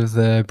source of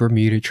the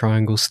Bermuda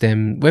Triangle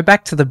we're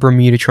back to the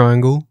Bermuda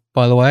Triangle,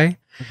 by the way.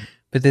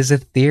 But there's a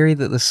theory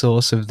that the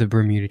source of the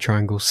Bermuda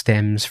Triangle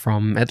stems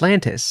from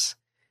Atlantis.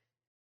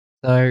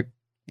 So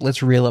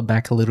let's reel it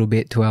back a little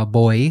bit to our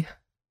boy,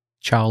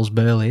 Charles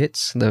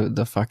Berlitz,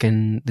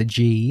 the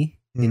G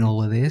in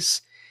all of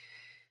this.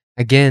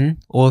 Again,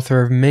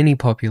 author of many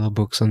popular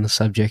books on the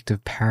subject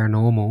of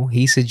paranormal,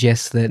 he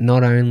suggests that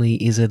not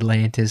only is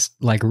Atlantis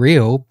like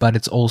real, but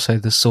it's also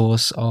the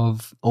source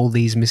of all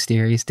these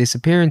mysterious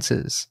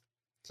disappearances.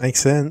 Makes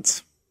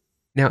sense.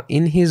 Now,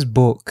 in his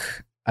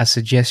book, a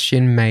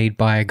suggestion made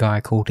by a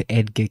guy called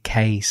Edgar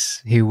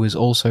Cayce, who was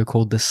also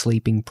called the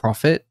Sleeping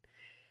Prophet.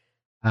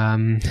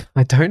 I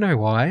don't know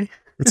why.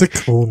 It's a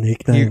cool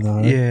nickname,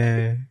 though.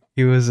 Yeah,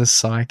 he was a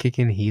psychic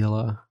and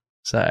healer.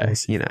 So,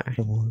 you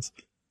know.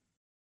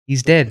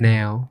 He's dead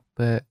now,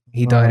 but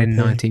he died in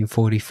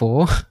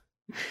 1944.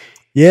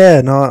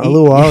 Yeah, no, a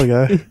little while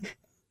ago.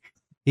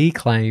 He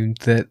claimed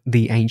that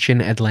the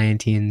ancient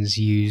Atlanteans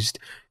used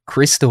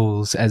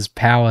crystals as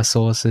power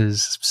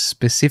sources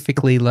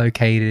specifically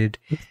located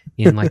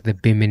in like the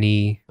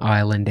Bimini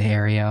Island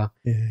area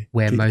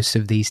where most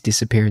of these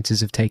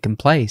disappearances have taken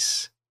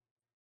place.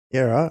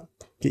 Yeah, right.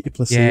 Get your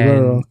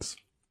placebo rocks.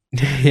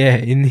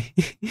 Yeah,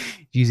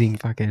 using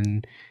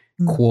fucking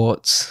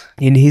quartz.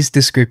 In his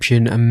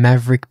description, a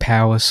maverick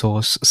power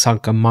source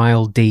sunk a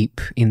mile deep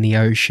in the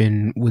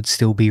ocean would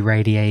still be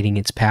radiating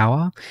its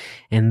power,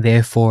 and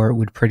therefore it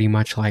would pretty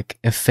much like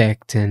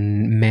affect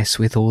and mess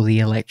with all the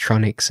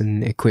electronics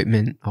and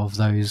equipment of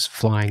those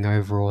flying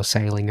over or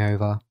sailing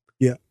over.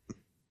 Yeah.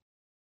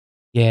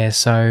 Yeah,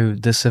 so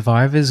the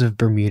survivors of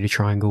Bermuda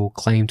Triangle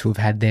claim to have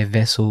had their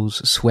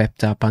vessels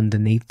swept up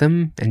underneath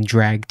them and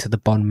dragged to the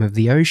bottom of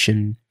the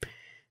ocean.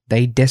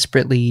 They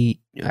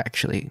desperately...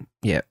 Actually,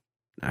 yeah.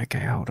 Okay,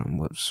 hold on,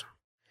 whoops.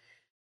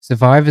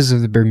 Survivors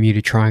of the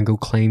Bermuda Triangle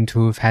claim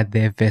to have had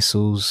their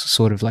vessels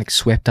sort of like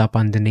swept up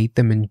underneath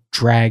them and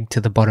dragged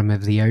to the bottom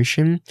of the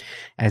ocean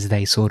as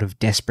they sort of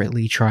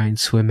desperately try and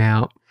swim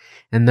out.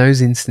 And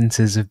those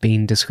instances have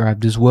been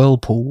described as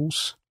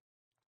whirlpools.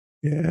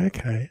 Yeah,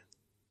 okay.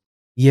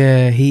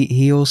 Yeah,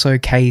 he also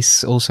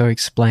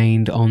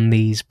explained on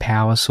these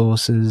power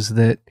sources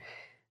that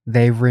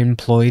they were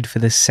employed for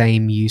the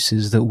same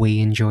uses that we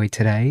enjoy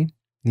today.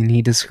 And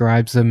he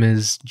describes them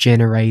as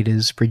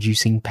generators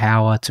producing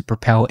power to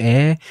propel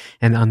air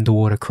and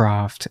underwater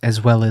craft,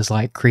 as well as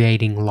like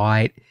creating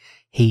light,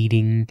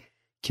 heating,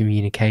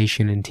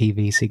 communication, and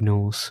TV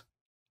signals.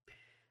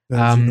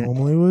 As you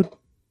normally would.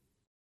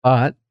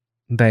 But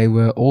they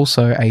were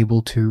also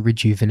able to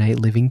rejuvenate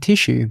living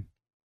tissue.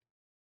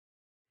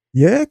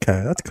 Yeah,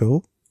 okay, that's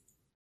cool.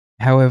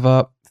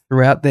 However,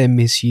 throughout their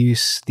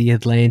misuse, the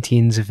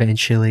Atlanteans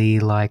eventually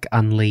like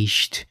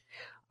unleashed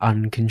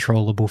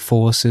uncontrollable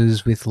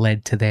forces which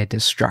led to their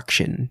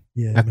destruction,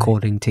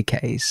 according to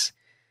Case.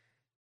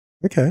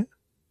 Okay.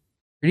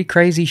 Pretty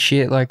crazy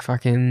shit, like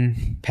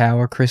fucking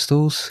power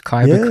crystals,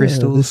 kyber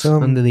crystals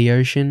under the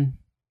ocean.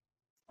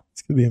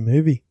 This could be a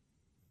movie.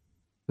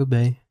 Could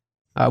be.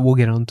 We'll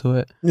get onto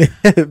it.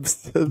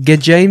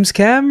 Get James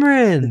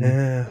Cameron!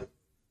 Yeah.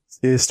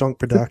 Stonk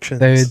Productions.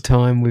 Third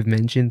time we've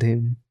mentioned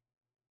him.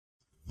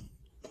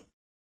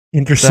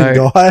 Interesting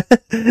guy.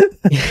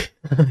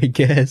 I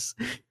guess.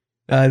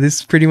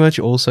 This pretty much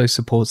also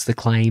supports the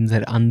claim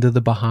that under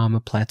the Bahama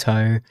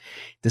Plateau,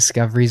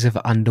 discoveries of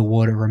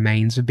underwater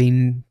remains have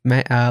been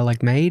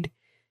made.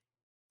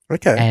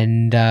 Okay.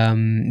 And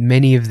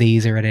many of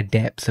these are at a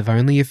depth of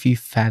only a few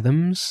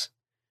fathoms.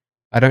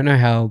 I don't know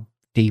how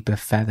deep a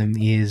fathom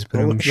is,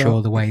 but I'm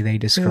sure the way they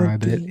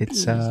describe it,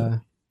 it's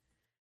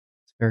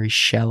very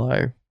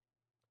shallow.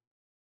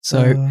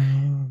 So...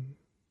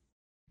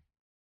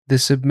 The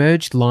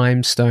submerged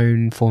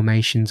limestone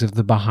formations of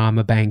the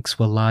Bahama Banks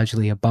were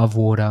largely above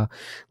water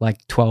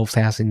like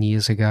 12,000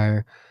 years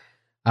ago,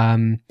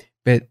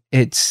 but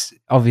it's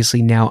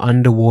obviously now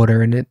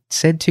underwater, and it's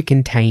said to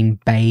contain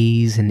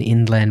bays and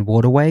inland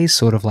waterways,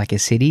 sort of like a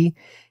city,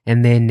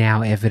 and they're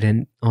now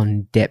evident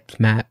on depth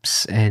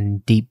maps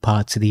and deep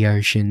parts of the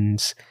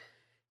oceans,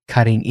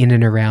 cutting in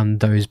and around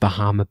those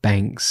Bahama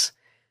Banks.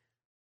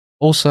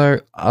 Also,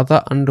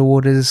 other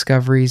underwater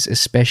discoveries,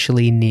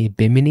 especially near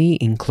Bimini,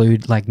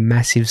 include like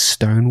massive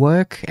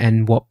stonework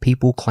and what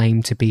people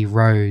claim to be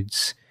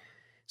roads.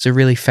 It's a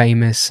really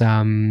famous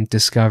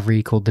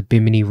discovery called the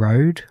Bimini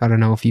Road. I don't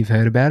know if you've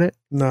heard about it.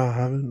 No, I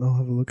haven't. I'll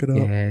have a look it up.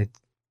 Yeah,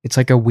 it's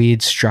like a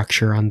weird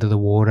structure under the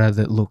water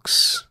that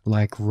looks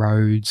like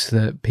roads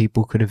that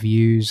people could have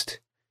used.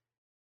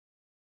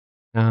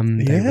 They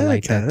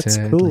relate that that's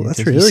to cool. Atlantis.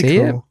 That's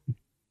really cool.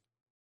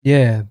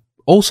 Yeah.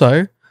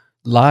 Also,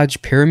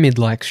 large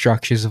pyramid-like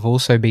structures have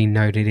also been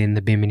noted in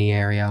the Bimini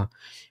area,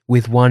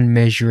 with one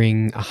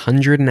measuring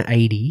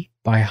 180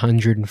 by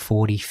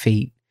 140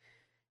 feet,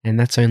 and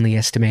that's only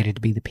estimated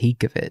to be the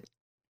peak of it.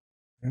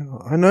 Yeah,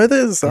 I know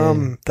there's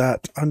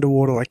that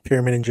underwater like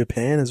pyramid in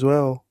Japan as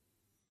well.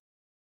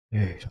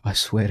 Dude, I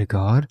swear to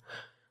God,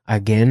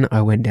 again,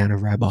 I went down a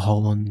rabbit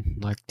hole on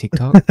like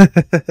TikTok.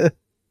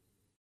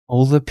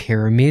 All the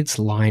pyramids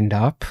lined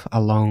up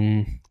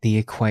along the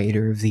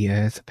equator of the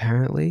Earth,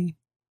 apparently.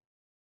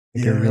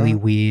 Like a really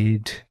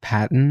weird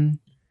pattern.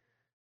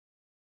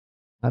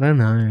 I don't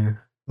know.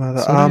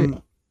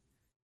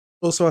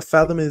 Also, a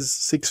fathom is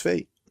 6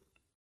 feet.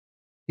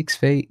 6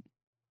 feet.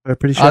 We're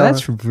pretty shallow. Oh,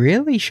 that's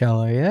really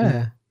shallow,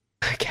 yeah.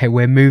 Okay,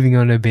 we're moving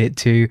on a bit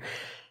to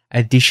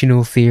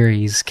additional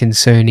theories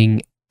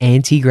concerning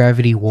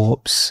anti-gravity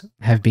warps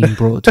have been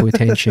brought to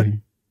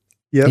attention.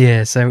 Yep.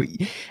 Yeah, so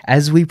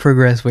as we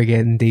progress, we're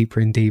getting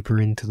deeper and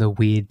deeper into the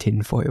weird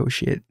tinfoil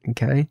shit,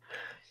 okay?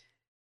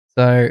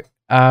 So...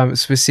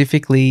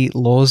 specifically,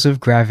 laws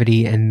of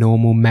gravity and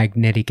normal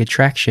magnetic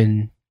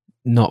attraction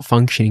not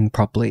functioning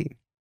properly.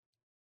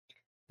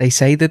 They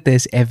say that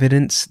there's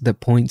evidence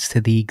that points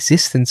to the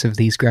existence of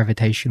these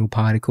gravitational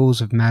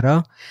particles of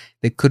matter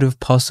that could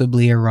have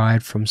possibly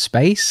arrived from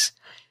space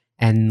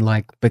and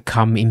like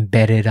become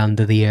embedded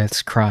under the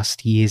Earth's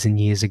crust years and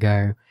years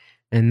ago.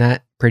 And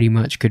that pretty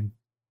much could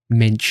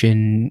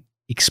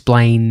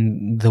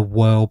explain the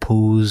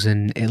whirlpools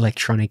and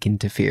electronic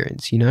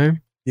interference, you know?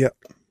 Yep.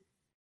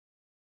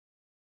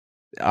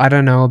 I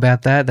don't know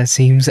about that. That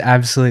seems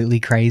absolutely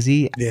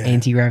crazy. Yeah.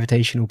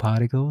 Anti-gravitational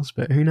particles,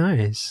 but who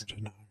knows? I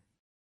don't know.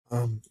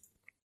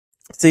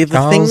 See,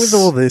 the thing with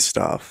all this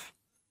stuff,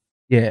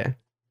 yeah,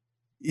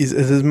 is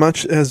as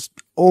much as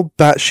all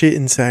batshit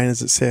insane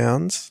as it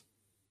sounds,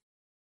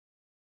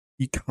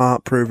 you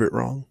can't prove it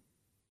wrong.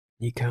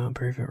 You can't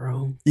prove it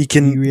wrong. You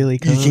really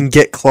can't. You can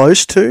get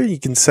close to. You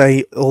can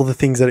say all the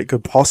things that it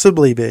could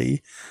possibly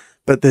be,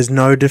 but there's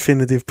no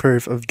definitive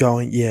proof of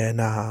going, yeah,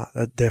 nah,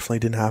 that definitely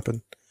didn't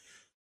happen.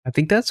 I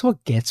think that's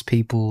what gets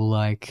people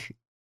like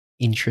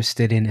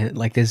interested in it.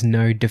 Like, there's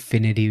no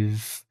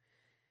definitive.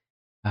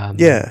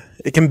 Yeah,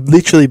 it can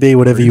literally be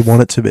whatever proof. You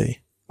want it to be.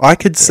 I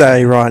could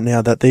say right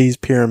now that these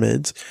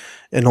pyramids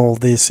and all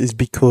this is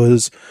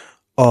because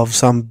of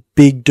some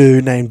big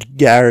dude named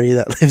Gary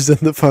that lives in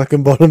the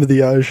fucking bottom of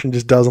the ocean,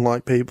 just doesn't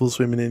like people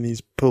swimming in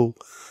his pool.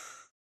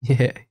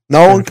 Yeah.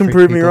 No one can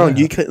prove me wrong. Out.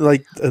 You can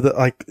like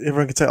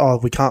everyone can say, "Oh,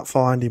 we can't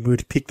find him.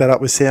 We'd pick that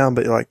up with sound,"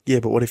 but you're like, yeah,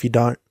 but what if you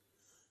don't?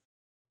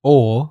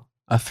 Or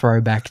a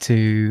throwback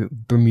to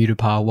Bermuda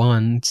Part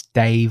 1, it's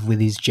Dave with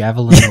his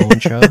javelin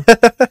launcher.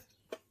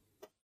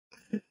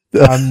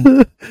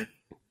 But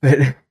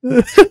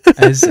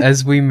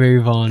as we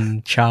move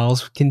on,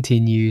 Charles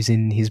continues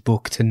in his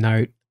book to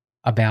note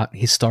about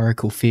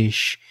historical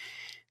fish,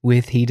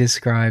 he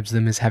describes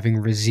them as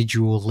having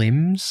residual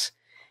limbs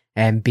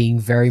and being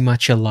very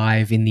much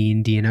alive in the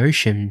Indian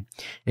Ocean,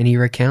 and he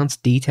recounts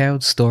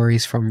detailed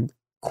stories from,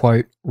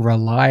 quote,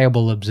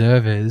 reliable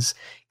observers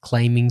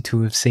claiming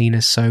to have seen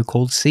a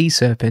so-called sea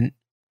serpent.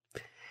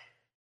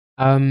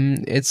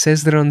 It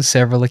says that on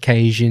several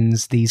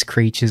occasions these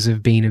creatures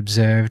have been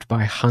observed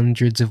by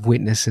hundreds of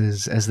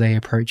witnesses as they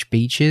approach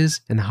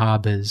beaches and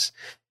harbours.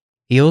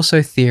 He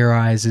also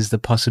theorizes the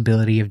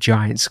possibility of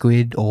giant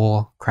squid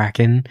or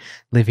kraken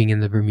living in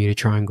the Bermuda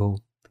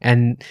Triangle.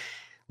 And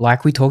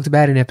like we talked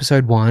about in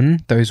episode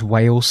 1, those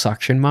whale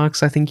suction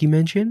marks I think you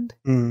mentioned?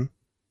 Mm.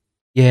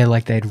 Yeah,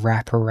 like they'd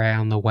wrap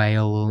around the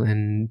whale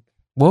and...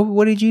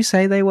 What did you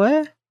say they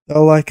were?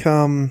 Oh, like,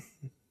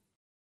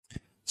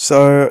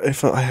 so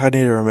if I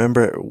need to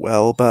remember it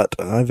well, but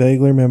I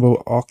vaguely remember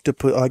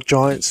octopus, like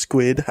giant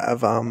squid,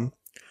 have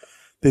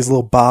these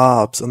little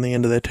barbs on the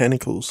end of their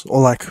tentacles,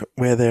 or like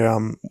where their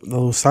the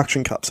little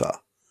suction cups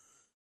are.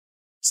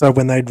 So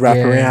when they'd wrap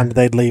around,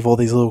 they'd leave all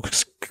these little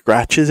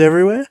scratches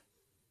everywhere.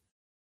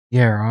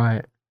 Yeah,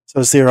 right. So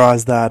it's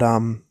theorized that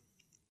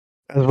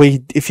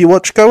if you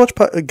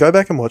go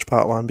back and watch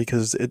part 1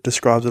 because it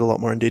describes it a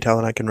lot more in detail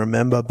than I can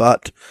remember,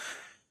 but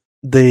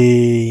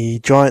the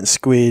giant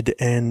squid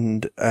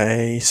and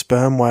a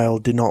sperm whale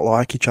did not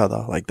like each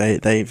other. Like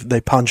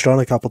they punched on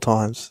a couple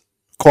times,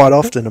 quite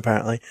often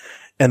apparently,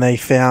 and they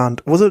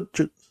found, was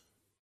it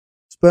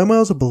sperm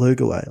whales or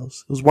beluga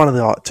whales? It was one of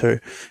the two.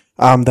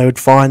 They would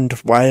find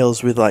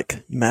whales with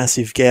like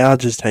massive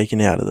gouges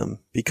taken out of them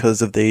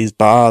because of these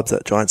barbs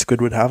that giant squid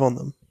would have on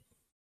them.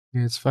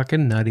 Yeah, it's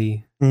fucking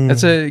nutty.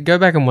 Go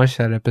back and watch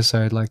that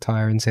episode, like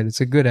Tyron said. It's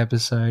a good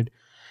episode.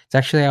 It's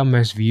actually our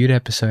most viewed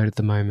episode at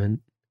the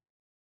moment.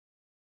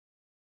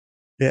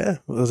 Yeah,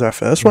 it was our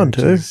first one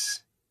too.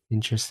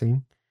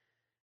 Interesting.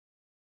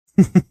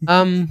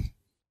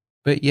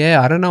 But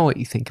yeah, I don't know what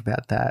you think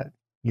about that.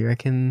 You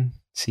reckon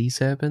sea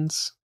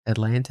serpents?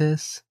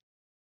 Atlantis?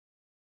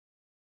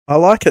 I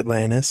like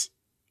Atlantis.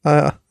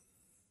 I'd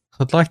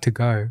like to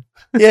go.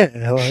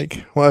 Yeah,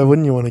 like, why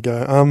wouldn't you want to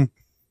go?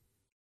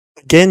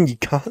 Again, you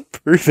can't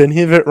prove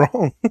any of it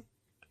wrong.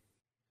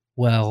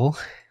 Well,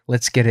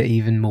 let's get it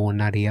even more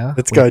nuttier.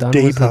 Let's go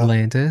deeper. With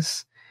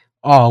Atlantis.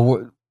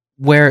 Oh,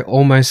 we're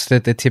almost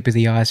at the tip of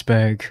the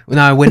iceberg.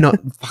 No, we're not.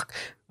 Fuck,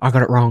 I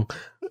got it wrong.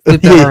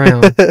 Flip that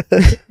around.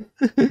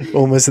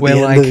 Almost at the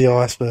end of the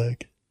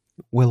iceberg.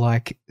 We're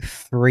like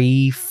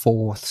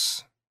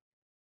 3/4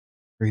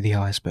 through the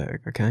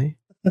iceberg, okay?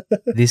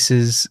 This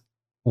is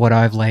what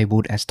I've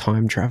labelled as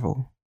time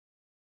travel.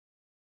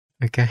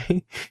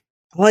 Okay?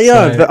 Oh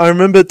yeah, so, I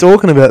remember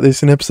talking about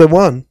this in episode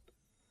 1.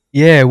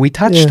 Yeah, we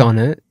touched on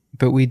it,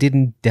 but we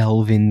didn't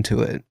delve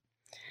into it.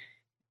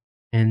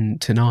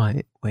 And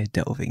tonight, we're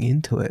delving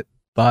into it.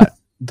 But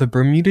the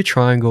Bermuda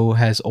Triangle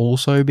has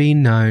also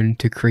been known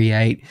to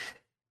create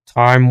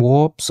time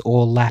warps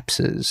or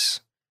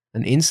lapses.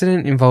 An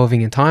incident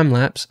involving a time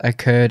lapse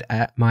occurred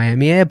at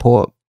Miami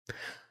Airport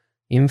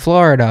in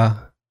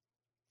Florida.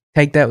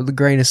 Take that with a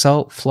grain of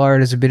salt.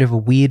 Florida's a bit of a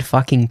weird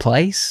fucking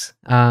place.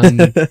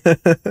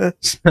 A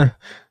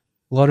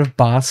lot of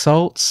bath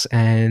salts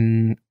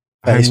and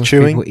face homeless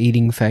chewing. People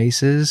eating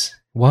faces.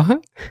 What?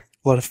 A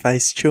lot of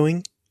face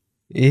chewing.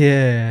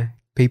 Yeah.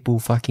 People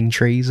fucking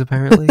trees,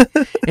 apparently.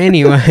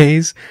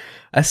 Anyways,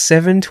 a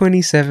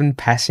 727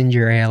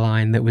 passenger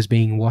airline that was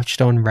being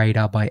watched on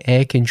radar by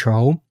air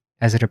control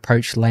as it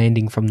approached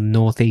landing from the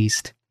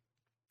northeast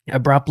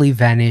abruptly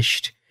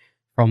vanished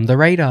from the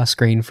radar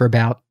screen for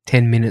about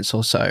 10 minutes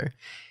or so,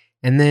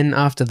 and then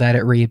after that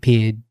it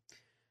reappeared.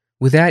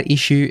 Without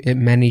issue, it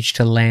managed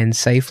to land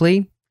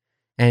safely,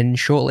 and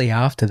shortly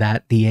after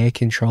that, the air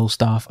control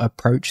staff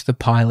approached the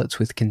pilots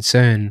with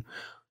concern,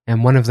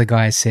 and one of the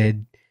guys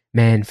said,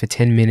 "Man, for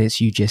 10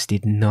 minutes you just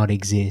did not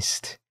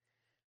exist."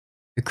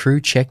 The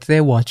crew checked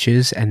their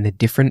watches and the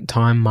different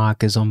time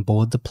markers on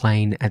board the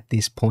plane at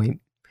this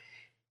point.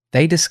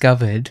 They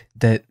discovered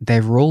that they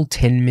were all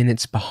 10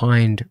 minutes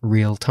behind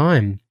real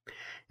time.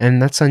 And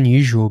that's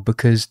unusual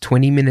because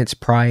 20 minutes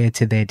prior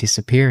to their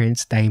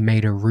disappearance, they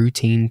made a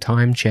routine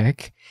time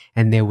check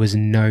and there was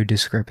no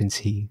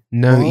discrepancy,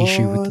 no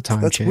issue with the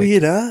time check. That's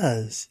weird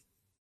as.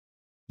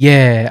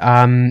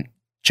 Yeah,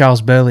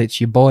 Charles Berlitz,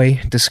 your boy,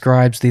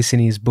 describes this in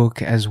his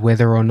book as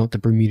whether or not the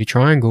Bermuda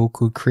Triangle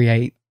could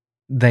create,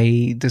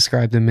 they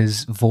describe them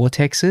as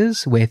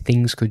vortexes where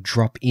things could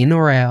drop in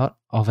or out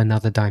of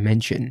another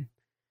dimension.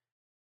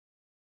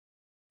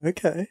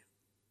 Okay.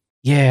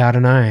 Yeah, I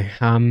don't know.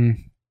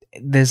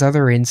 There's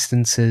other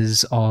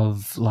instances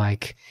of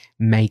like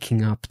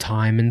making up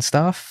time and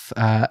stuff.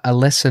 A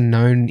lesser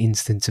known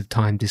instance of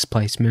time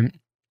displacement,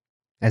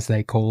 as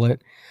they call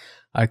it,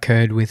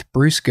 occurred with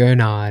Bruce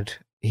Gurnard.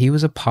 He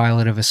was a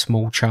pilot of a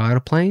small charter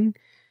plane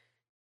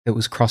that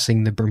was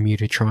crossing the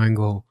Bermuda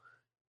Triangle.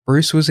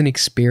 Bruce was an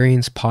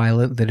experienced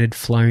pilot that had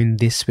flown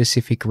this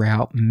specific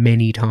route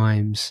many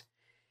times,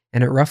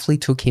 and it roughly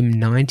took him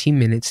 90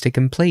 minutes to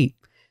complete,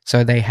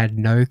 so they had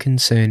no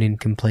concern in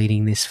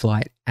completing this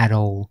flight at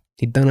all.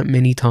 He'd done it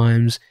many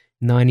times,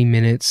 90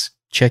 minutes,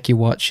 check your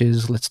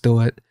watches, let's do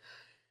it.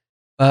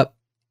 But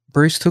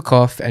Bruce took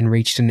off and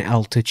reached an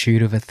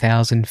altitude of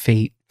 1,000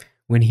 feet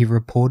when he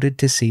reported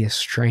to see a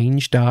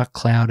strange dark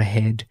cloud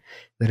ahead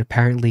that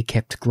apparently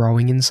kept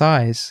growing in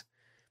size.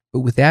 But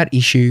without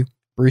issue,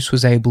 Bruce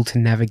was able to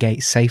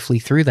navigate safely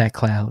through that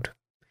cloud.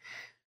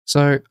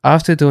 So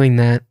after doing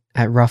that,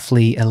 at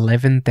roughly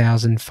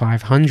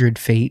 11,500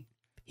 feet,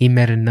 he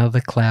met another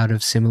cloud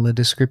of similar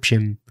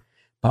description,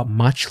 but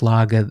much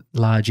larger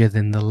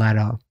than the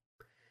latter.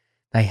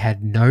 They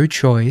had no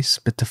choice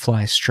but to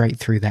fly straight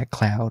through that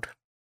cloud.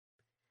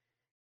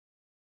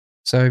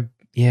 So,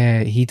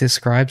 yeah, he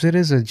describes it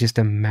as just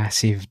a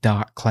massive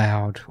dark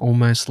cloud,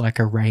 almost like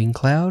a rain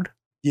cloud.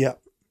 Yeah.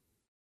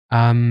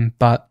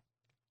 But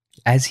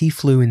as he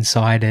flew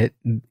inside it,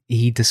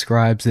 he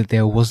describes that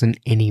there wasn't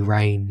any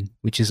rain,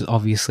 which is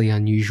obviously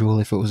unusual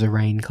if it was a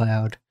rain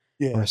cloud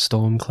or a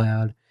storm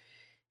cloud.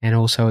 And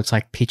also it's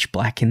like pitch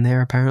black in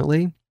there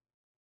apparently.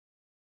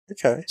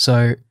 Okay.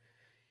 So,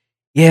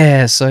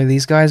 yeah, so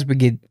these guys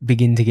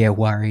begin to get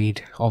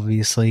worried,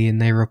 obviously,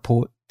 and they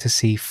report to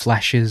see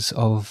flashes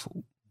of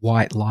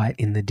white light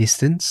in the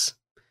distance.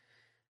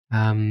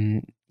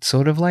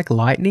 Sort of like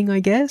lightning,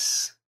 I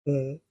guess?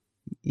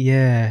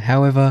 Yeah,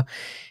 however,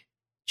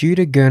 due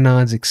to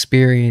Gurnard's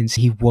experience,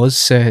 he was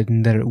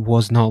certain that it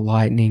was not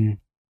lightning.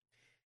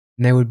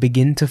 And they would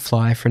begin to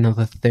fly for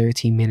another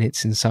 30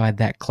 minutes inside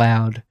that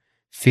cloud,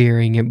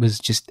 fearing it was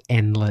just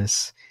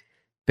endless.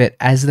 But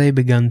as they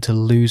began to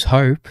lose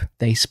hope,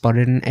 they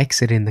spotted an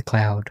exit in the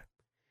cloud.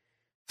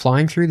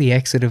 Flying through the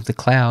exit of the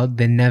cloud,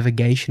 their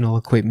navigational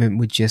equipment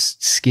would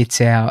just skits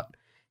out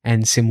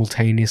and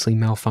simultaneously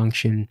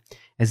malfunction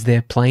as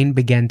their plane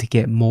began to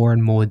get more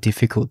and more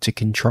difficult to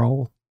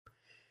control.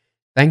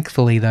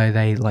 Thankfully, though,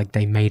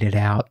 they made it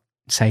out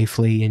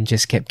safely and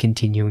just kept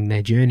continuing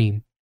their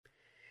journey.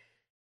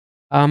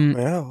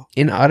 Wow.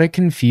 In utter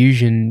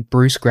confusion,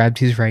 Bruce grabbed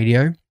his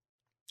radio,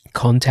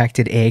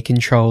 contacted air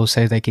control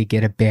so they could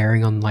get a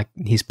bearing on like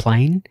his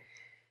plane.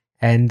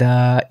 And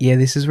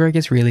this is where it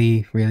gets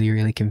really, really,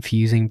 really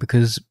confusing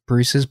because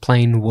Bruce's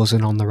plane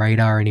wasn't on the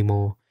radar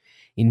anymore.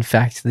 In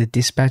fact, the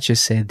dispatcher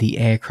said the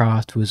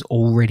aircraft was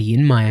already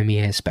in Miami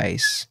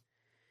airspace.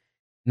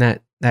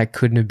 That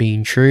couldn't have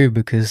been true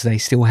because they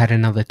still had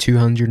another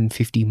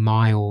 250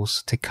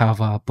 miles to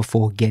cover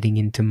before getting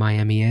into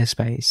Miami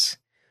airspace.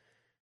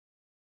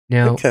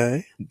 Now,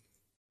 okay.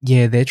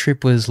 Yeah, their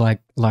trip was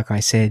like I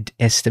said,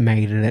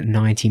 estimated at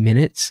 90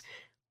 minutes,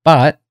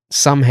 but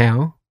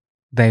somehow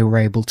they were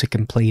able to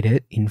complete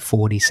it in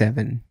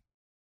 47.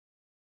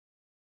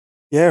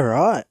 Yeah,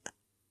 right.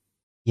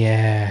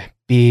 Yeah,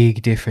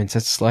 big difference.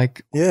 That's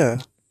like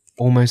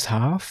almost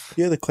half.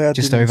 Yeah, the cloud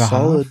just didn't over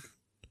solid. Half.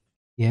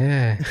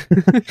 Yeah.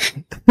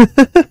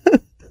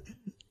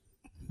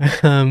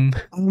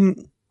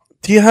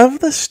 Do you have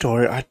the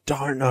story? I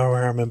don't know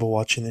where I remember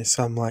watching this.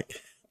 Some like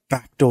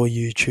backdoor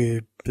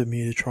YouTube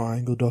Bermuda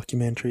Triangle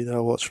documentary that I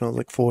watched when I was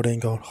like 14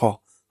 going, oh,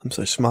 I'm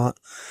so smart.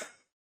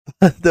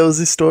 There was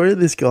this story of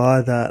this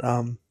guy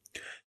that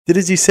did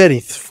as you said, he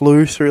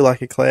flew through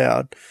like a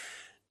cloud,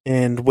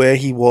 and where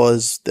he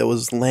was, there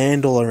was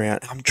land all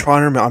around. I'm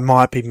trying to remember, I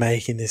might be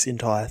making this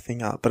entire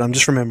thing up, but I'm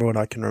just remembering what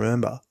I can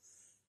remember.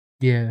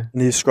 Yeah.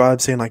 And he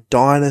described seeing like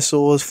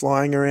dinosaurs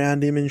flying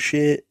around him and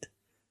shit.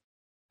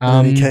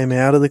 And then he came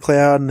out of the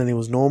cloud and then he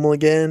was normal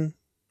again.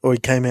 Or he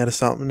came out of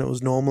something that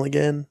was normal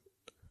again.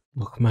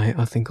 Look, mate,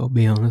 I think I'll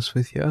be honest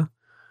with you.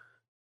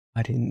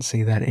 I didn't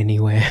see that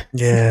anywhere.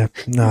 Yeah,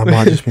 no, I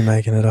might just be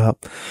making it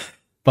up.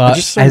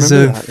 But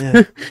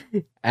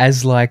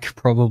as like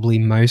probably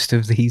most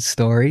of these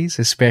stories,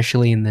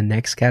 especially in the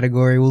next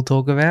category we'll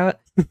talk about,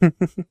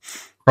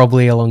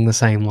 probably along the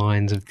same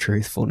lines of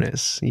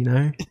truthfulness, you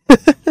know?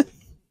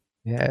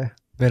 Yeah.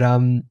 But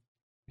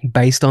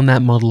based on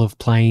that model of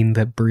plane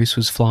that Bruce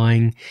was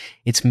flying,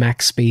 its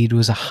max speed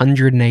was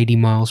 180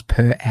 miles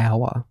per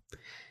hour.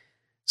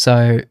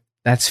 So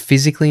that's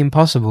physically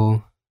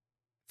impossible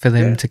for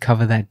them to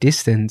cover that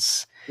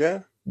distance.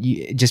 Yeah.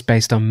 just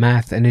based on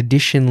math. And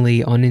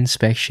additionally, on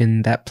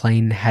inspection, that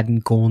plane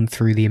hadn't gone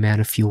through the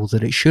amount of fuel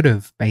that it should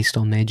have based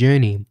on their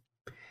journey.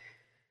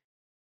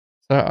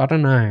 So I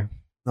don't know.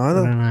 I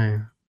don't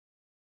know.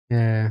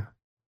 Yeah.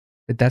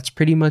 But that's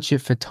pretty much it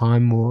for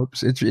time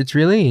warps. It's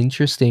really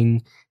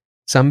interesting.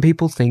 Some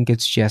people think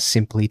it's just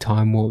simply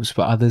time warps,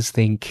 but others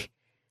think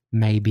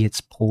maybe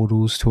it's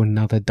portals to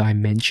another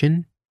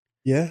dimension.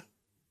 Yeah.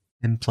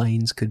 And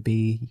planes could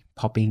be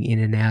popping in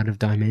and out of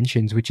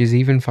dimensions, which is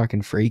even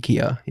fucking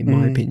freakier, in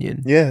my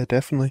opinion. Yeah,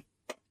 definitely.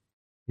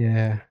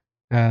 Yeah.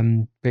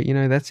 But, you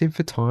know, that's it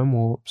for time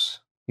warps.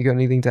 You got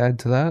anything to add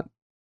to that?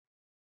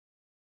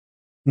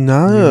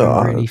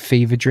 No. Any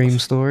fever dream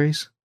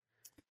stories?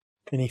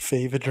 Any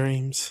fever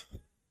dreams?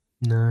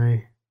 No.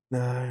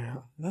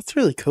 No. That's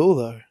really cool,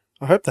 though.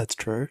 I hope that's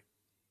true.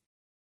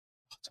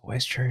 It's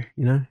always true,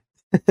 you know?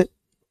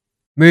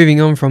 Moving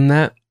on from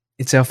that,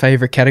 it's our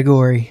favourite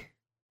category.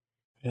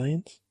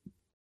 Aliens?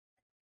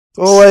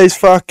 Always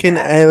fucking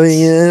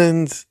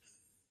aliens.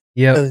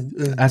 Yep,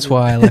 that's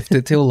why I left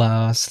it till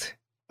last.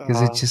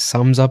 Because it just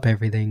sums up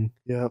everything.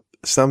 Yep,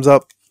 sums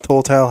up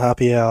Tall Tale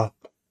Happy Hour.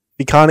 If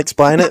you can't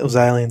explain it, it was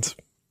aliens.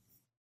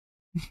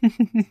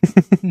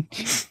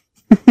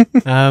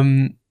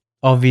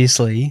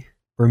 Obviously,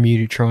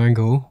 Bermuda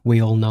Triangle,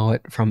 we all know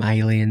it from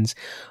Aliens.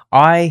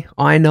 I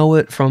know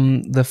it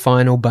from the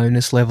final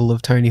bonus level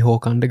of Tony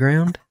Hawk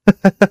Underground.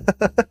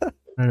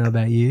 I don't know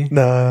about you.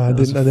 No, I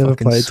didn't. I never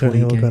played Tony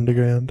Hawk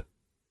Underground.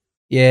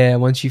 Yeah,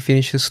 once you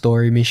finish the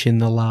story mission,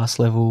 the last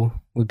level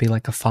would be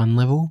like a fun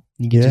level.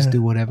 You could just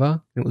do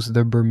whatever. It was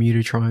the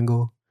Bermuda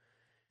Triangle.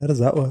 How does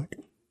that work?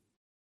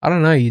 I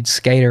don't know. You'd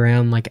skate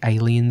around like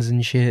aliens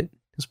and shit.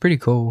 It was pretty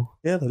cool.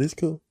 Yeah, that is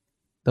cool.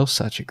 That was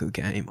such a good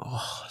game.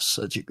 Oh,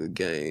 such a good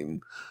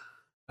game.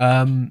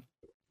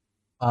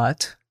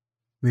 But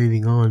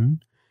moving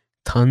on,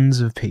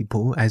 tons of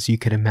people, as you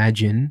could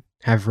imagine,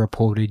 have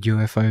reported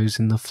UFOs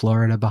in the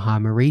Florida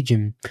Bahama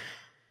region.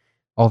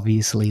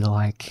 Obviously,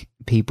 like,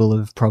 people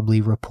have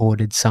probably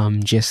reported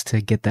some just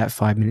to get that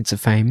 5 minutes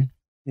of fame,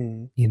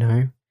 you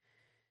know?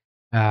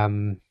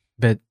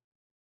 But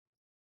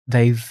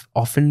they've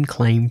often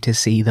claimed to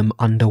see them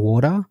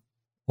underwater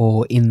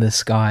or in the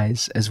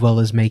skies, as well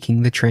as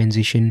making the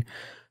transition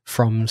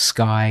from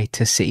sky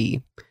to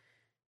sea.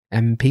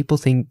 And people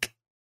think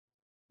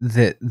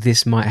that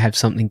this might have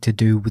something to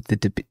do with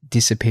the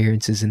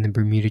disappearances in the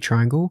Bermuda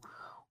Triangle,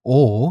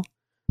 or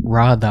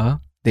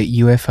rather that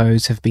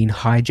UFOs have been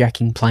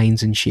hijacking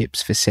planes and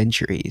ships for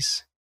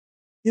centuries.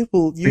 Yeah,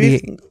 well,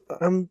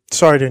 I'm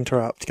sorry to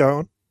interrupt. Go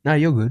on. No,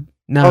 you're good.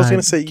 No, I was going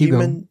to say, you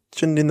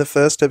mentioned in the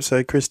first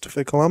episode,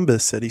 Christopher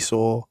Columbus said he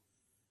saw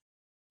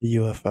the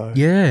UFO.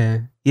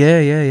 Yeah.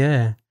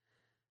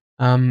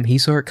 He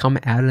saw it come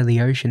out of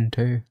the ocean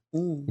too,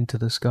 into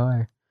the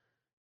sky.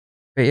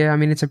 But yeah, I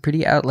mean, it's a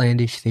pretty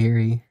outlandish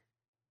theory,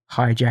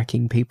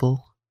 hijacking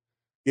people.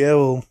 Yeah,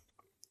 well,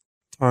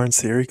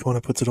 Tyron's theory kind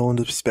of puts it all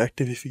into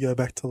perspective if you go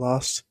back to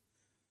last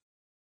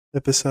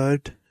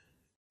episode.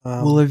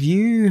 Well, have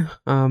you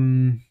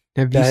seen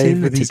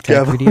the Tic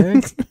Tac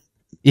video?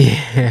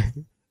 Yeah.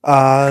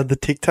 The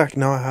Tic Tac,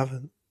 no, I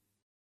haven't.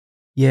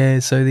 Yeah,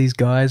 so these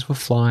guys were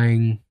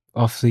flying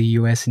off the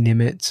US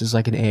Nimitz as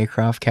like an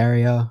aircraft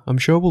carrier. I'm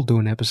sure we'll do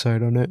an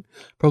episode on it.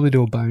 Probably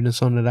do a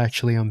bonus on it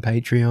actually on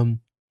Patreon.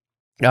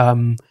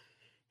 And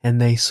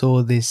they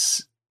saw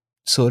this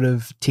sort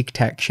of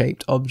tic-tac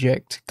shaped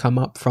object come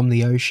up from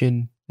the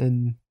ocean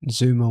and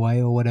zoom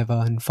away or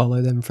whatever and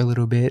follow them for a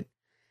little bit.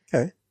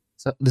 Okay.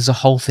 So there's a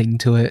whole thing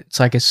to it. It's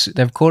like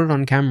they've caught it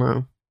on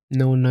camera.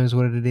 No one knows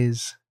what it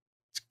is.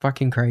 It's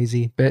fucking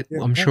crazy, but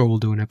I'm sure we'll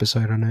do an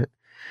episode on it.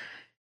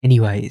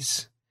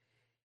 Anyways,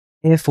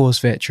 Air Force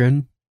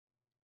veteran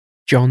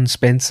John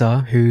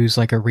Spencer, who's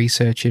like a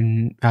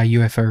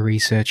UFO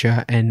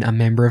researcher and a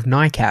member of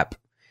NICAP.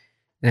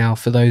 Now,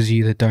 for those of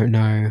you that don't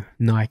know,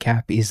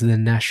 NICAP is the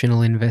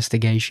National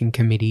Investigation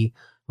Committee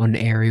on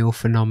Aerial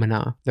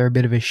Phenomena. They're a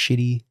bit of a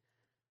shitty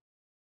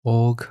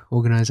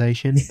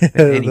organization. Yeah,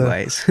 but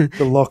anyways.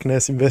 The Loch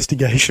Ness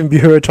Investigation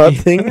Bureau type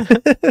thing.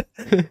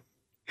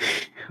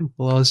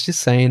 Well, I was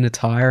just saying to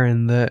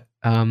Tyron that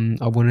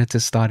I wanted to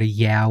start a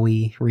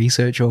Yowie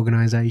research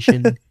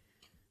organization. But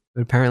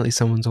apparently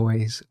someone's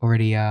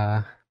already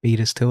beat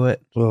us to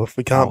it. Well, if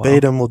we can't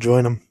beat them, we'll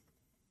join them.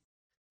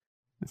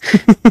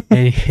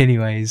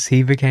 Anyways,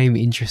 he became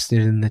interested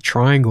in the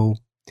triangle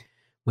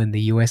when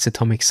the US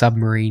atomic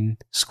submarine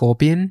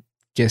Scorpion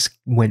just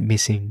went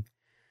missing.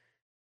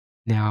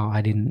 Now,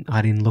 I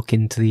didn't look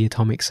into the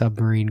atomic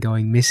submarine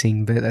going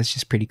missing, but that's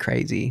just pretty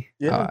crazy.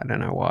 Yeah. I don't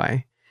know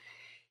why.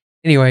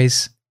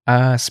 Anyways,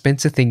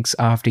 Spencer thinks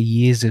after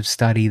years of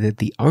study that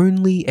the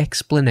only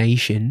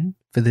explanation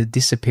for the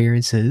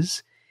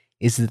disappearances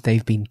is that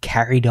they've been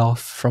carried off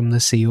from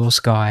the sea or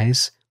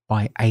skies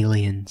by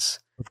aliens.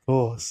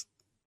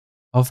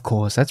 Of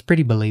course, that's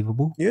pretty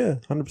believable. Yeah,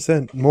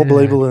 100%. More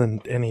believable than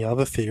any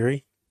other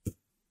theory.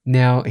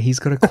 Now, he's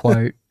got a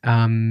quote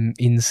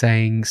in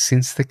saying,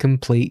 since the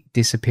complete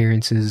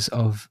disappearances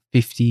of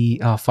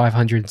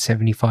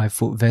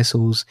 575-foot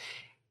vessels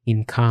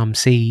in calm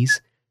seas,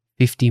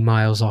 50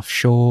 miles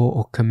offshore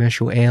or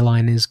commercial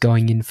airliners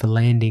going in for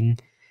landing.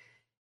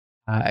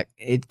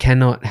 It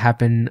cannot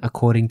happen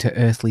according to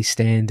earthly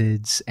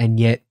standards, and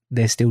yet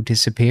they're still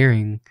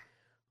disappearing.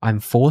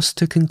 I'm forced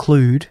to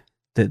conclude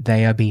that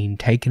they are being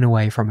taken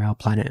away from our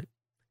planet.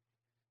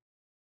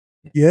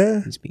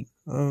 Yeah. It's being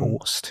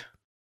forced.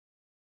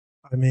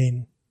 I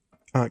mean,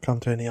 can't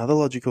come to any other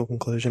logical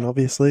conclusion.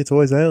 Obviously, it's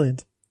always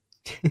aliens.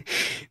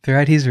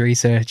 Throughout his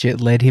research,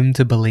 it led him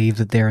to believe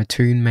that there are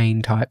two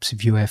main types of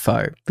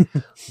UFO.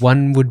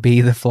 One would be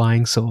the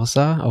flying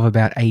saucer of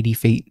about 80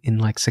 feet in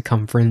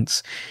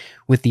circumference,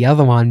 with the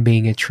other one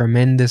being a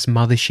tremendous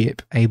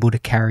mothership able to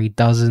carry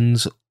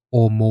dozens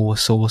or more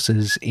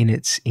saucers in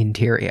its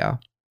interior.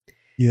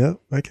 Yeah,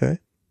 okay.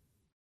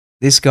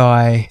 This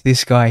guy,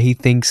 he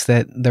thinks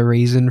that the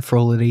reason for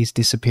all of these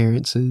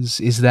disappearances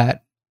is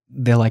that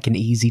they're like an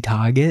easy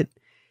target.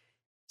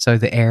 So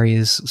the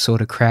area's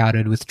sort of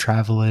crowded with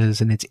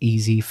travelers and it's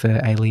easy for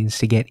aliens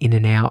to get in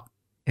and out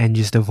and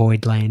just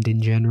avoid land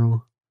in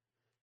general.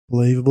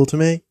 Believable to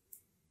me.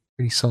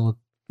 Pretty solid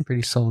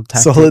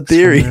tactics. Solid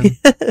theory.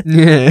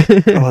 Yeah.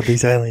 Oh,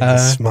 these aliens are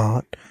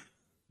smart.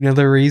 Now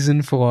the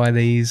reason for why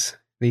these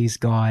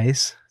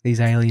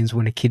aliens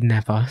want to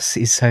kidnap us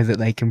is so that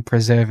they can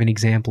preserve an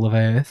example of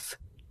Earth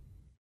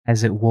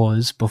as it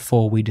was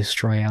before we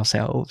destroy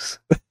ourselves.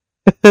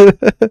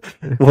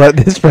 What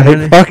this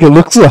fucking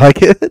looks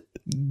like it.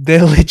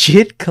 They're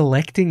legit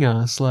collecting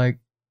us,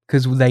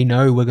 because they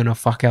know we're gonna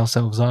fuck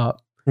ourselves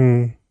up.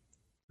 I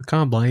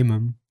can't blame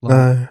them.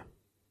 No,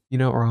 you're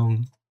not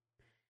wrong.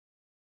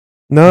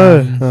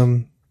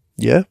 No,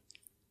 yeah.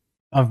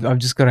 I've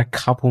just got a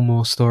couple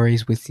more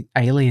stories with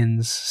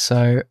aliens.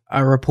 So,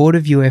 a report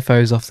of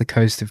UFOs off the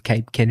coast of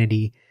Cape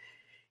Kennedy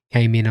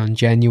came in on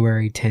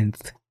January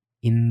 10th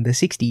in the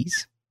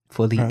 60s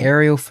for the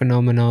aerial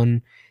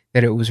phenomenon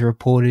that it was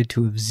reported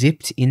to have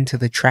zipped into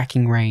the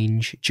tracking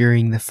range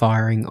during the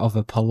firing of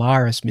a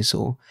Polaris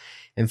missile,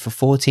 and for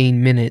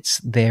 14 minutes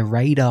their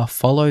radar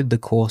followed the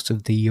course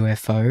of the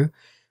UFO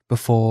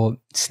before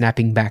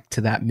snapping back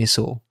to that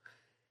missile.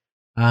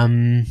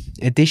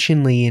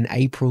 Additionally, in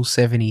April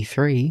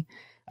 73,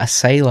 a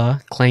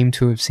sailor claimed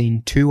to have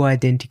seen two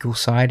identical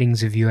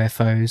sightings of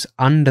UFOs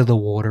under the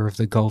water of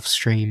the Gulf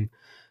Stream.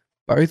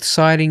 Both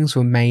sightings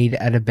were made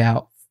at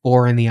about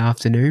 4 in the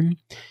afternoon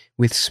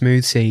with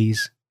smooth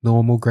seas,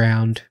 normal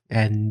ground,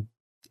 and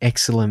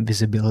excellent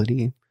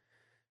visibility.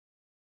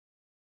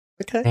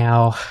 Okay.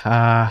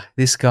 Now,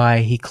 this guy,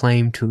 he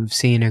claimed to have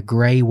seen a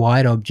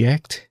grey-white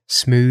object,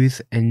 smooth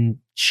and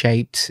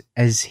shaped,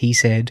 as he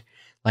said,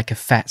 like a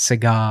fat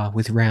cigar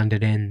with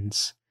rounded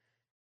ends.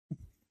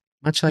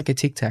 Much like a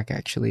Tic Tac,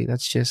 actually.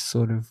 That's just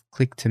sort of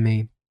clicked to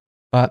me.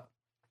 But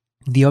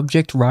the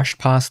object rushed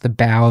past the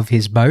bow of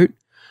his boat,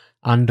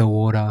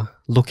 underwater,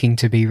 looking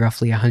to be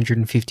roughly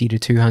 150 to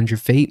 200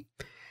 feet.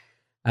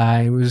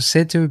 It was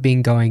said to have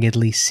been going at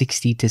least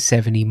 60 to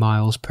 70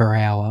 miles per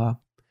hour.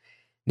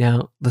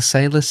 Now, the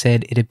sailor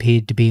said it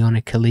appeared to be on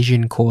a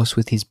collision course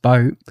with his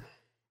boat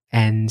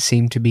and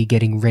seemed to be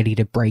getting ready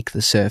to break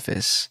the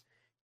surface.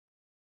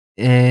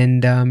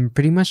 And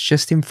pretty much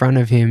just in front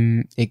of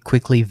him, it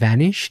quickly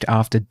vanished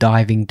after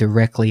diving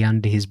directly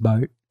under his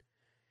boat.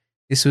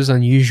 This was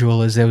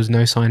unusual as there was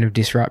no sign of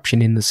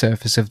disruption in the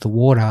surface of the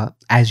water,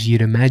 as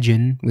you'd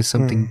imagine with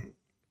something,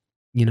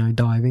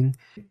 diving.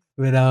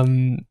 But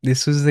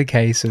this was the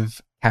case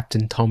of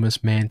Captain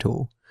Thomas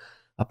Mantle,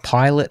 a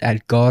pilot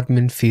at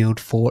Godman Field,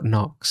 Fort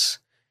Knox.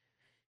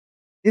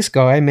 This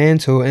guy,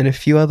 Mantle, and a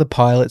few other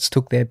pilots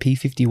took their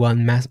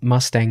P-51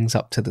 Mustangs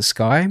up to the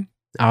sky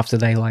after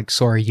they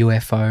saw a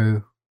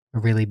UFO, a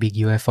really big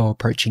UFO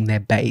approaching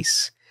their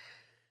base.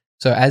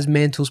 So as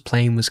Mantle's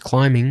plane was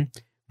climbing,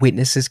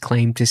 witnesses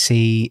claimed to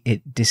see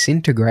it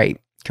disintegrate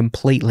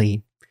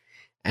completely.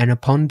 And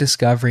upon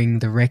discovering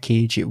the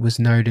wreckage, it was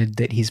noted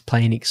that his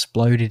plane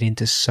exploded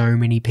into so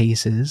many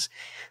pieces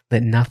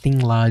that nothing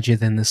larger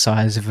than the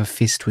size of a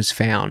fist was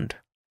found.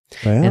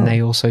 Wow. And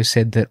they also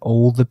said that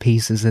all the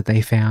pieces that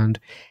they found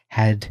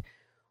had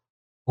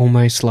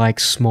almost like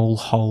small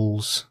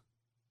holes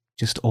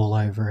just all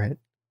over it.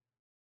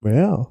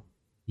 Wow.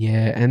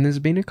 Yeah, and there's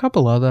been a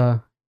couple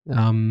other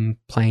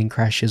plane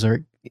crashes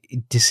or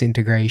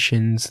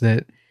disintegrations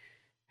that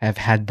have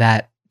had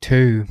that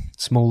too.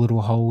 Small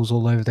little holes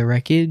all over the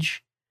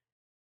wreckage.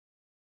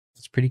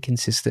 It's pretty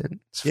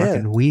consistent. It's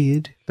fucking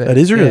weird. But that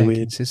is really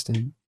weird.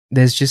 Consistent.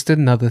 There's just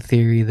another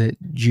theory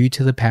that due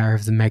to the power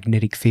of the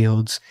magnetic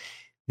fields,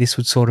 this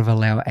would sort of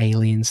allow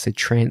aliens to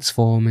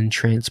transform and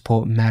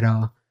transport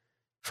matter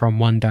from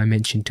one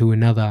dimension to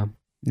another.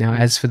 Now,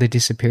 as for the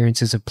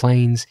disappearances of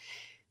planes,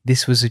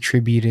 this was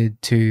attributed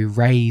to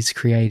rays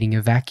creating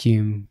a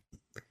vacuum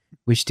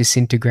which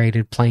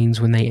disintegrated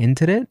planes when they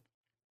entered it.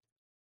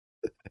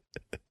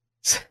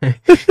 So,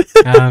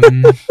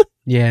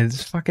 yeah,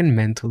 it's fucking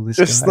mental, this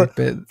just guy.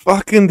 But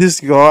fucking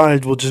this guy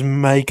will just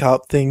make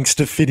up things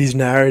to fit his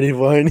narrative,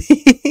 won't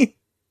he?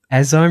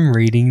 As I'm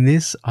reading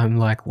this, I'm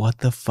like, what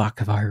the fuck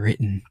have I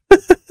written?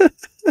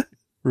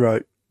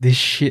 Right. This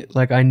shit,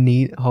 like, I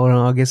need... Hold on,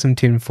 I'll get some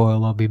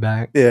tinfoil. I'll be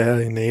back. Yeah,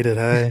 you need it,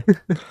 hey?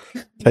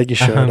 Take your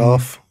shirt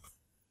off.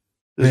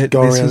 Just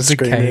go around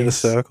screaming in a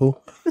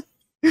circle.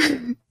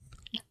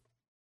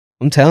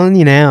 I'm telling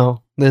you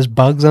now, there's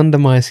bugs under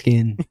my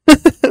skin.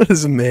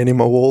 There's a man in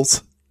my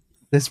walls.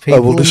 There's people I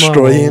will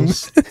destroy him.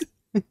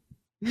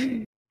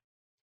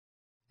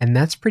 And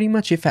that's pretty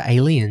much it for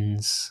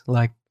aliens.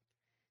 Like,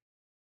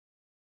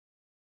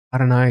 I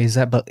don't know, is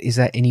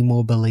that any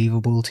more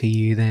believable to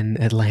you than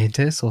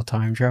Atlantis or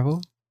time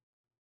travel?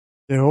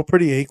 They're all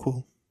pretty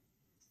equal.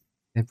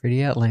 They're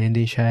pretty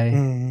outlandish, hey?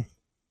 Mm.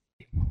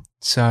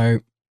 So,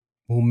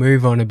 we'll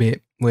move on a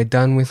bit. We're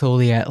done with all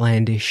the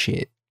outlandish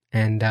shit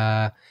and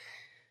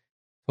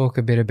talk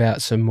a bit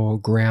about some more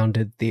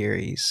grounded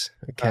theories,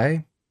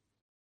 okay?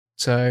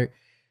 So,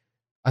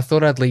 I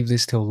thought I'd leave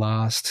this till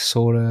last,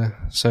 sorta,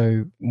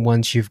 so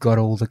once you've got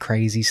all the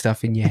crazy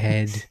stuff in your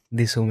head,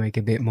 this will make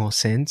a bit more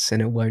sense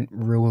and it won't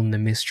ruin the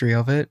mystery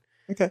of it.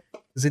 Okay.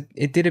 'Cause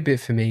it did a bit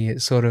for me.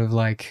 It sort of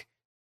like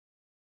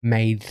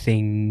made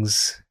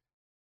things...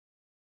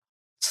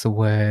 What's the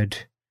word?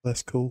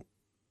 That's cool.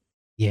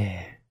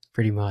 Yeah,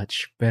 pretty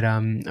much. But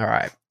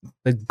alright,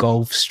 the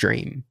Gulf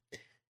Stream.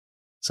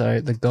 So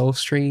the Gulf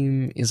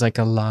Stream is like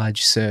a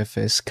large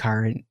surface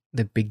current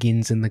that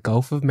begins in the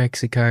Gulf of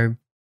Mexico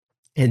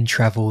and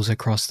travels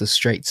across the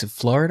Straits of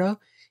Florida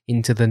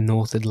into the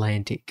North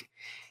Atlantic.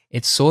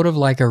 It's sort of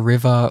like a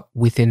river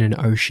within an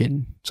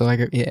ocean. So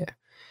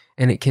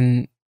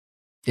and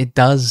it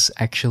does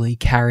actually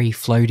carry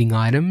floating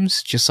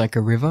items just like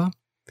a river.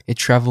 It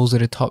travels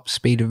at a top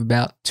speed of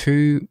about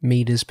 2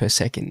 meters per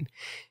second.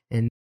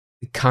 And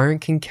the current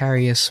can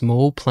carry a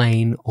small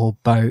plane or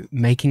boat,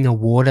 making a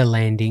water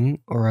landing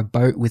or a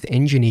boat with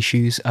engine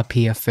issues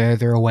appear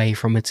further away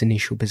from its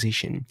initial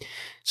position.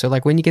 So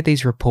like when you get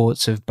these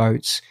reports of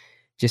boats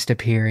just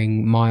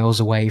appearing miles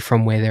away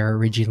from where they're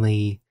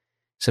originally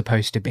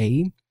supposed to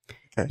be,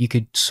 you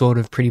could sort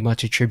of pretty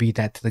much attribute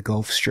that to the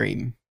Gulf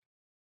Stream.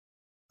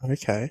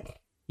 Okay.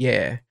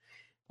 Yeah.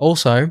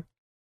 Also,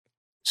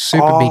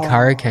 super big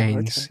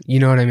hurricanes. Okay. You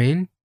know what I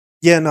mean?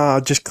 Yeah, no, I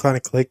just kind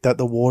of clicked that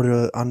the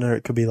water under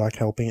it could be like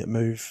helping it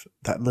move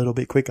that little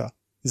bit quicker.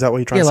 Is that what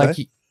you're trying to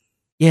say?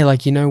 Yeah,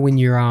 like you know when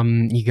you're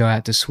you go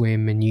out to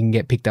swim and you can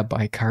get picked up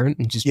by a current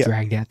and just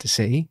dragged out to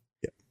sea.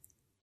 Yeah,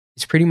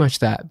 it's pretty much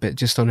that, but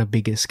just on a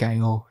bigger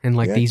scale. And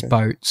like these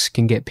boats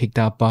can get picked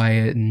up by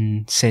it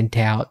and sent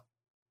out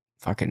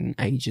fucking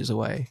ages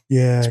away.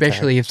 Yeah,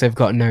 especially if they've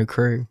got no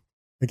crew.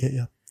 I get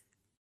you.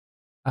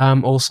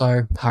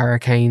 Also,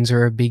 hurricanes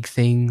are a big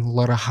thing. A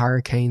lot of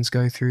hurricanes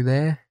go through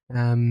there.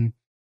 And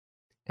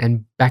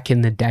back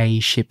in the day,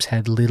 ships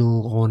had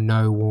little or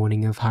no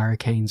warning of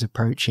hurricanes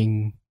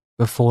approaching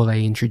before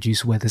they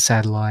introduced weather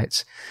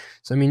satellites.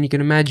 So, I mean, you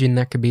can imagine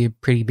that could be a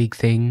pretty big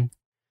thing.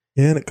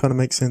 Yeah, and it kind of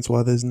makes sense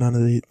why there's not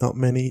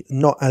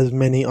as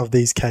many of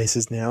these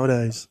cases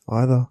nowadays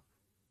either.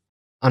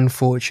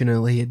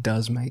 Unfortunately, it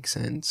does make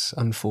sense.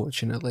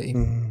 Unfortunately.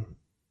 Mm.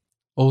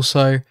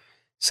 Also,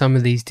 some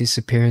of these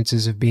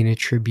disappearances have been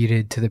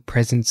attributed to the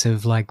presence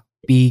of like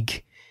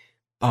big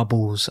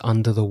bubbles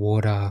under the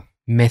water,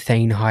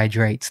 methane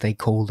hydrates they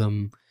call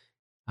them.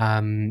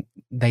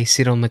 They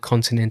sit on the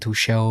continental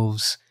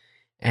shelves,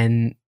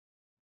 and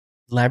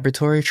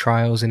laboratory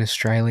trials in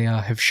Australia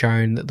have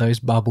shown that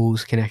those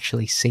bubbles can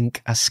actually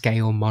sink a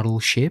scale model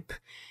ship.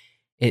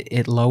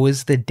 It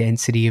lowers the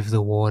density of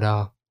the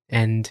water,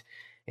 and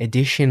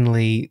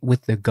additionally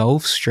with the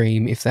Gulf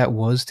Stream, if that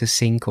was to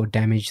sink or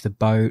damage the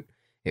boat,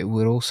 it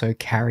would also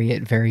carry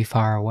it very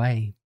far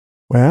away.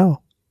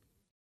 Wow.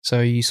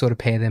 So you sort of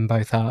pair them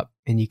both up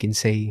and you can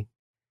see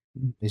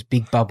those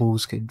big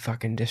bubbles could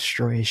fucking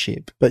destroy a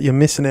ship. But you're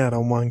missing out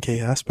on one key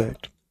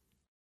aspect.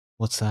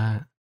 What's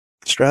that?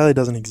 Australia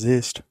doesn't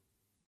exist.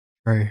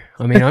 Bro,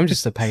 I mean, I'm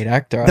just a paid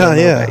actor.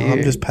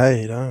 I'm just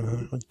paid. I don't know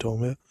what you're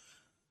talking about.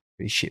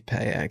 Pretty shit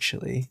pay,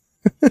 actually.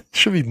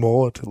 Should be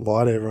more to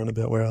lie to everyone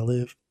about where I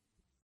live.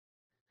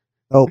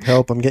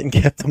 Help, I'm getting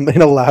kept. I'm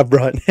in a lab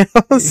right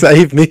now.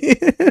 Save me.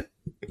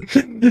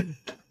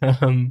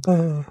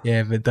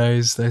 Yeah, but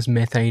those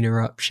methane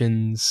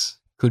eruptions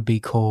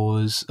could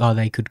cause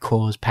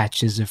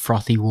patches of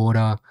frothy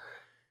water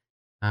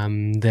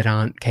that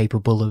aren't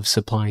capable of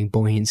supplying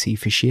buoyancy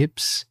for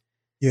ships.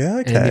 Yeah,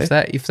 okay.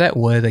 And if that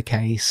were the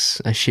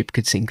case, a ship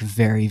could sink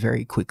very,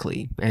 very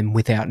quickly and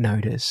without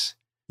notice.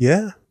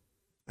 Yeah,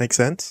 makes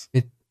sense.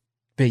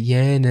 But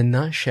yeah, in a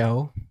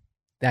nutshell,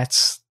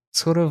 that's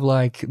sort of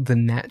like the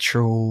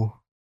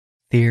natural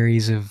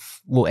theories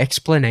of,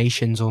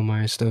 explanations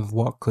almost of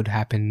what could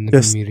happen in the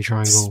Bermuda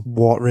Triangle.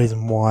 What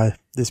reason why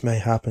this may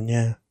happen,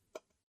 yeah.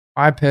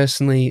 I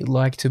personally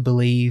like to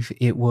believe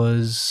it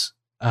was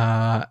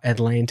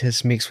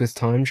Atlantis mixed with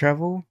time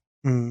travel.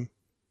 Mm.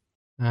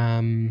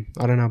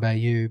 I don't know about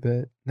you,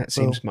 but that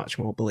seems much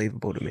more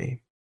believable to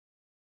me.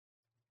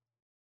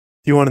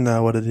 Do you want to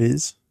know what it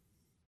is?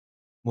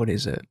 What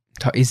is it?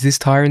 Is this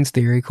Tyron's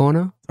Theory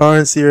Corner?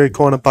 Tyron's Theory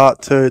Corner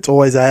Part 2. It's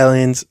always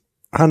aliens,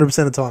 100%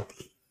 of the time.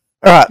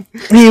 All right,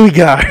 here we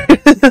go.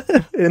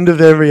 End of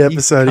every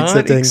episode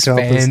except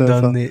Encounter so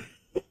far.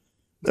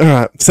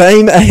 Alright,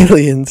 same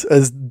aliens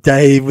as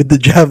Dave with the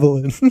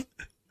javelin.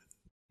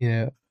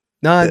 Yeah.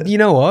 Nah, you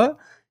know what?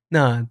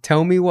 Nah,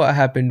 tell me what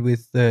happened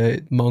with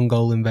the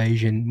Mongol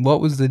invasion.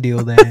 What was the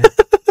deal there?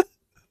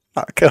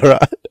 Fuck,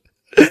 alright.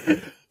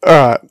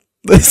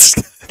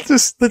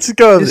 Let's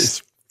go with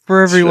this.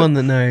 For everyone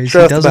that knows,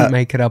 he doesn't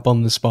make it up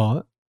on the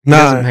spot. He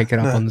doesn't make it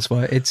up on the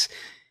spot.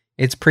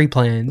 It's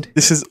pre-planned.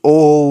 This is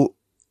all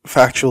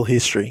factual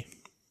history.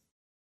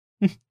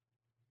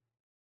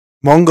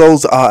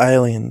 Mongols are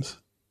aliens.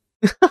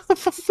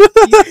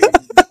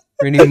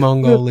 For any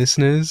Mongol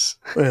listeners,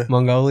 Yeah.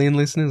 Mongolian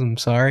listeners, I'm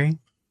sorry.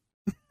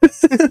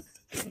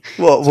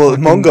 Well,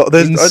 Mongol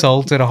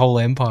insulted a whole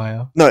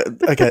empire. No,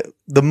 okay.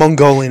 The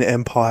Mongolian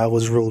Empire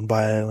was ruled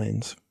by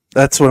aliens.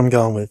 That's what I'm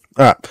going with.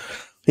 All right,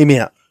 hear me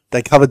out.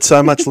 They covered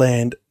so much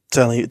land.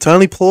 It's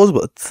only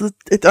plausible.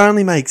 It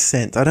only makes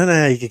sense. I don't know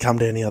how you could come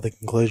to any other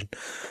conclusion.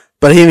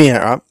 But hear me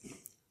out, right?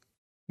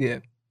 Yeah.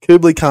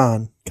 Kublai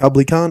Khan. I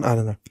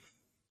don't know.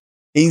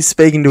 He's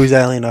speaking to his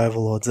alien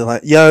overlords. They're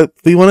like, "Yo,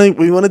 we want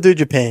to do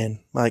Japan.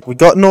 Like, we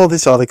gotten all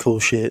this other cool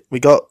shit.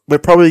 We're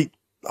probably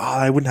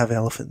they wouldn't have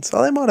elephants.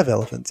 Oh, they might have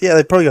elephants. Yeah,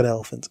 they probably got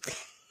elephants.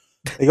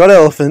 They got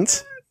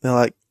elephants. They're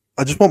like,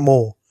 I just want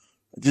more.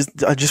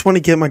 I just want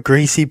to get my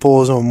greasy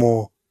paws on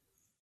more.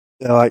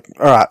 They're like,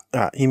 all right,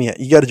 hear me out.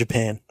 You go to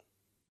Japan.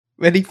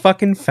 But he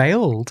fucking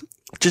failed.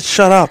 Just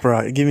shut up, all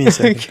right? Give me a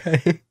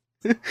second.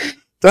 Okay.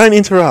 Don't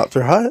interrupt,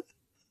 all right?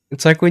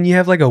 It's like when you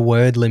have like a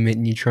word limit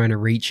and you're trying to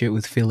reach it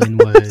with fill-in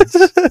words.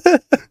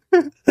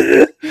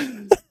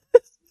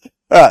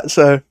 Alright,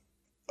 so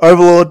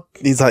Overlord,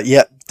 he's like,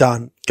 yep,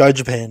 done. Go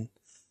Japan.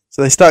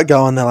 So they start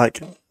going, they're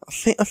like,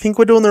 I think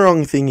we're doing the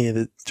wrong thing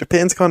here.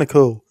 Japan's kinda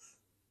cool.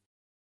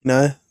 You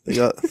know? They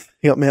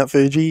got Mount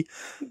Fuji.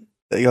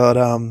 They got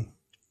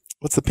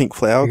what's the pink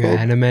flower called?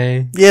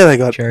 Anime. Yeah, they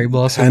got cherry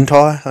blossom.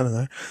 Hentai, I don't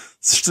know.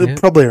 It's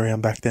probably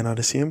around back then, I'd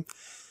assume.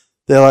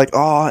 They're like,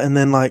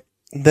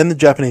 and then the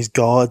Japanese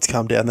gods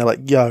come down. They're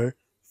like, "Yo,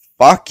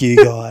 fuck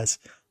you guys.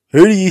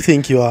 Who do you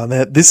think you are?"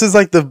 And this is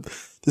like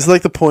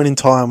the point in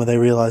time where they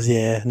realize,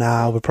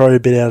 we're probably a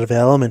bit out of our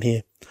element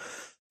here.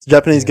 The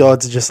Japanese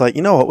gods are just like,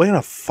 you know what? We're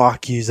gonna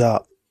fuck yous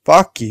up.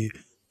 Fuck you.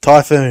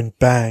 Typhoon,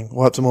 bang,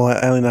 wipes them all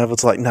out. Alien over.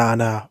 It's like,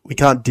 nah, we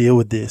can't deal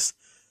with this.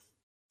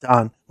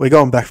 Done. We're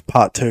going back for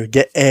part 2.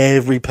 Get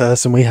every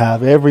person we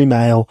have, every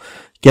male,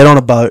 get on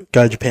a boat,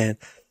 go Japan.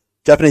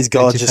 Japanese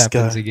gods just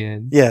go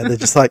again. Yeah, they're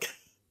just like.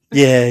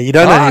 Yeah, you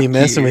don't know who you're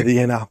messing with,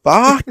 you know.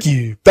 Fuck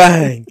you.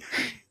 Bang.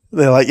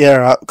 They're like, yeah,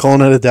 right,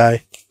 calling it a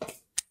day.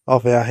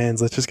 Off our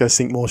hands. Let's just go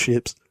sink more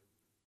ships.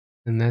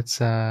 And that's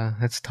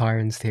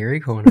Tyron's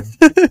Theory Corner.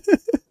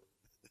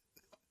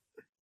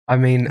 I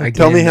mean, again,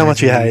 tell me how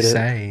much you hate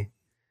it.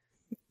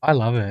 I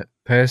love it.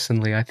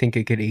 Personally, I think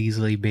it could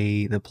easily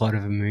be the plot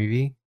of a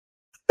movie.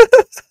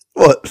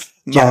 What?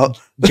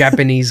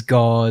 Japanese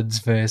gods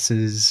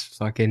versus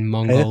fucking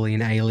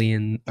Mongolian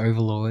alien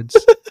overlords.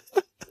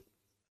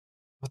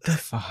 What the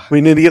fuck?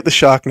 We need to get the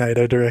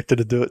Sharknado director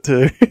to do it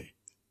too.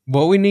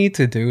 What we need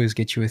to do is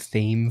get you a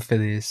theme for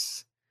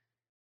this.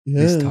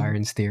 Yeah. This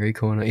Tyron's Theory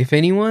Corner. If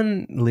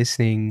anyone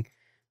listening,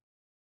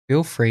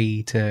 feel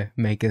free to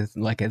make a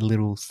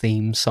little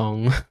theme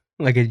song,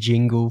 like a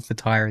jingle for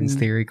Tyron's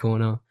Theory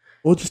Corner.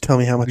 Or just tell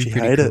me how much you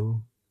hate it.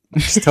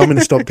 Just tell me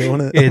to stop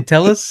doing it. Yeah,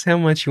 tell us how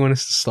much you want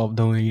us to stop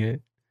doing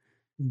it.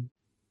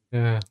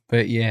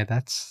 But yeah,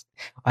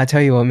 I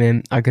tell you what,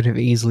 man, I could have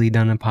easily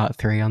done a part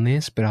 3 on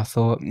this, but I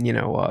thought, you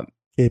know what?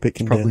 Keep it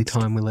condensed. It's probably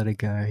time we let it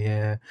go,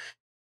 yeah.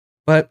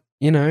 But,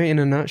 you know, in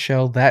a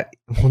nutshell,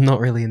 not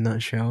really a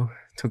nutshell.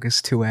 It took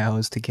us 2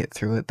 hours to get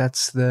through it.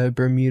 That's the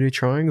Bermuda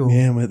Triangle.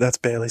 Yeah, well, that's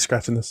barely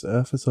scratching the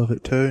surface of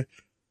it too.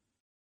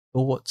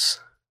 Thoughts?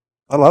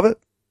 I love it.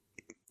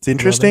 It's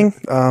interesting.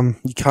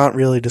 You can't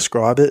really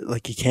describe it.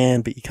 Like, you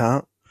can, but you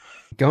can't.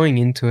 Going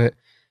into it,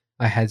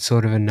 I had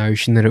sort of a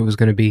notion that it was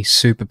going to be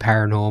super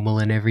paranormal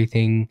and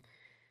everything.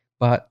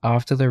 But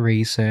after the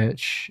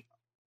research,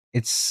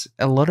 it's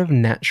a lot of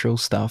natural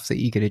stuff that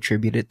you could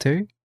attribute it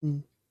to.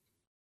 And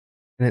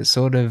it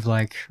sort of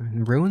like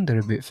ruined it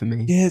a bit for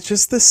me. Yeah, it's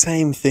just the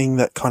same thing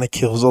that kind of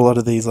kills a lot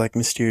of these like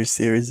mysterious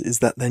theories is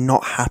that they're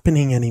not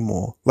happening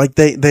anymore. Like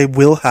they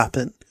will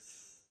happen.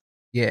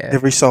 Yeah.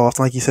 Every so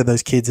often, like you said,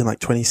 those kids in like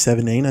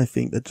 2017, I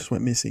think, that just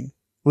went missing.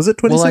 Was it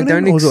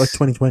 2017 or was it like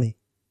 2020?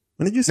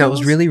 When did you say that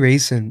was really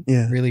recent.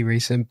 Yeah. Really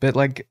recent. But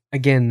like,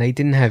 again, they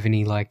didn't have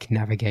any like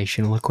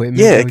navigational equipment.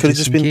 Yeah, it could have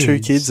just been 2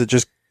 kids that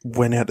just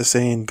went out to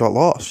sea and got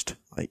lost.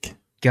 Like,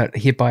 got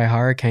hit by a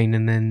hurricane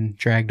and then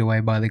dragged away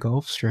by the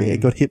Gulf Stream. Yeah,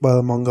 got hit by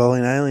the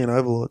Mongolian alien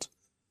overlords.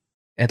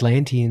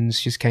 Atlanteans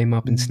just came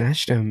up and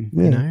snatched them,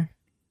 you know?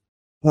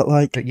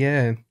 But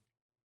yeah.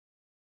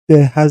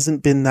 There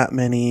hasn't been that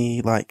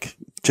many, like,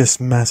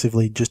 just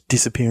massively just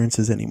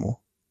disappearances anymore.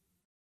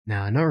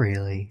 No, not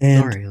really.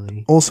 And not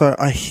really. Also,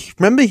 I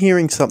remember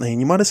hearing something,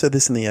 and you might have said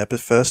this in the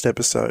first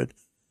episode,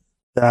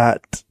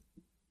 that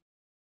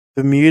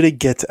Bermuda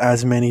gets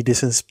as many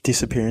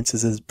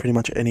disappearances as pretty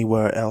much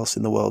anywhere else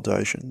in the world's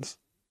oceans.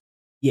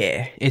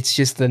 Yeah, it's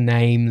just the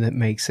name that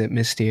makes it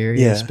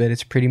mysterious, but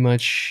it's pretty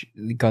much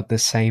got the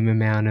same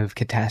amount of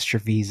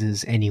catastrophes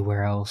as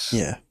anywhere else.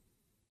 Yeah.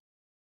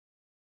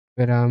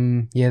 But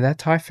that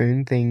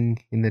typhoon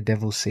thing in the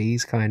Devil's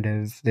Seas, kind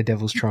of the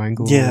Devil's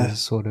Triangle,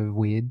 is sort of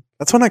weird.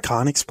 That's one I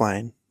can't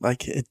explain.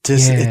 Like it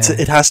just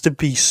it has to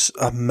be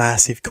a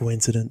massive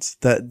coincidence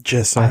that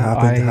just so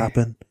happened to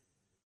happen.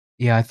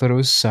 Yeah, I thought it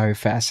was so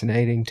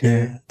fascinating too.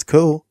 Yeah, it's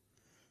cool.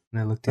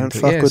 And I looked Don't into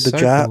fuck it. with the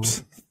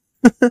Japs.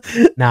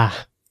 Cool. Nah.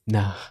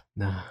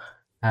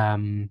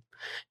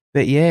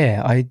 But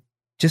yeah, I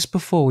just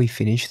before we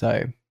finish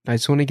though, I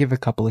just want to give a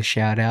couple of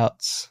shout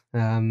outs.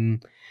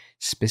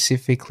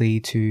 Specifically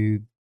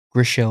to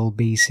Grishel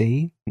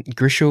BC.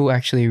 Grishel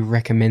actually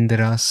recommended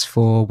us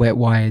for Wet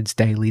Wired's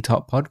Daily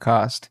Top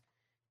podcast,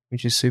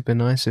 which is super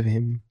nice of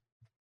him.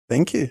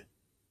 Thank you.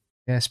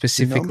 Yeah,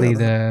 specifically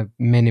the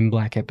Men in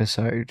Black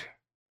episode.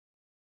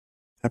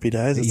 Happy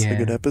days. It's a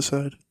good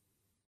episode.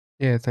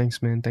 Yeah,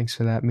 thanks, man. Thanks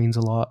for that. Means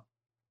a lot.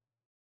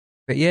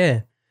 But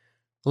yeah,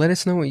 let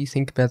us know what you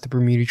think about the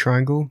Bermuda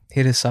Triangle.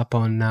 Hit us up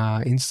on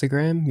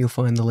Instagram. You'll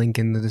find the link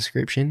in the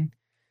description.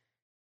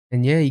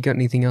 And yeah, you got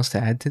anything else to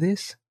add to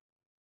this?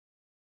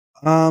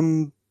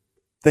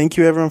 Thank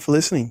you everyone for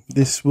listening.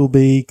 We'll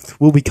be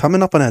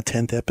coming up on our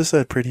 10th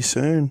episode pretty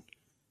soon.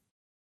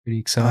 Pretty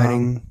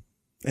exciting.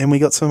 And we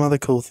got some other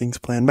cool things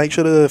planned. Make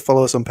sure to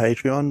follow us on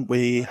Patreon.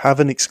 We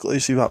have an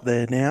exclusive up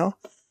there now.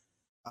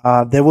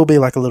 There will be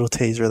like a little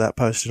teaser of that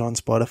posted on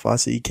Spotify,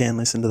 so you can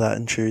listen to that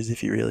and choose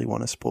if you really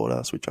want to support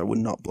us, which I would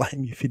not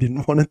blame you if you did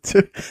not want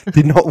to.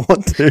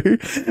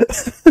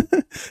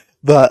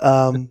 But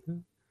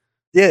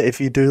yeah,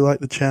 if you do like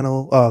the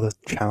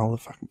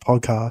fucking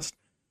podcast,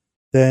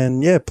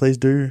 then yeah, please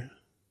do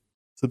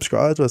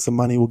subscribe to us. The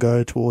money will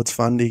go towards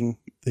funding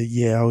the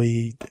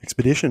Yowie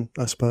expedition,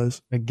 I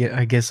suppose. I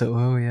guess it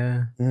will,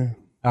 yeah. Yeah.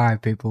 All right,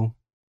 people.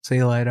 See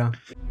you later.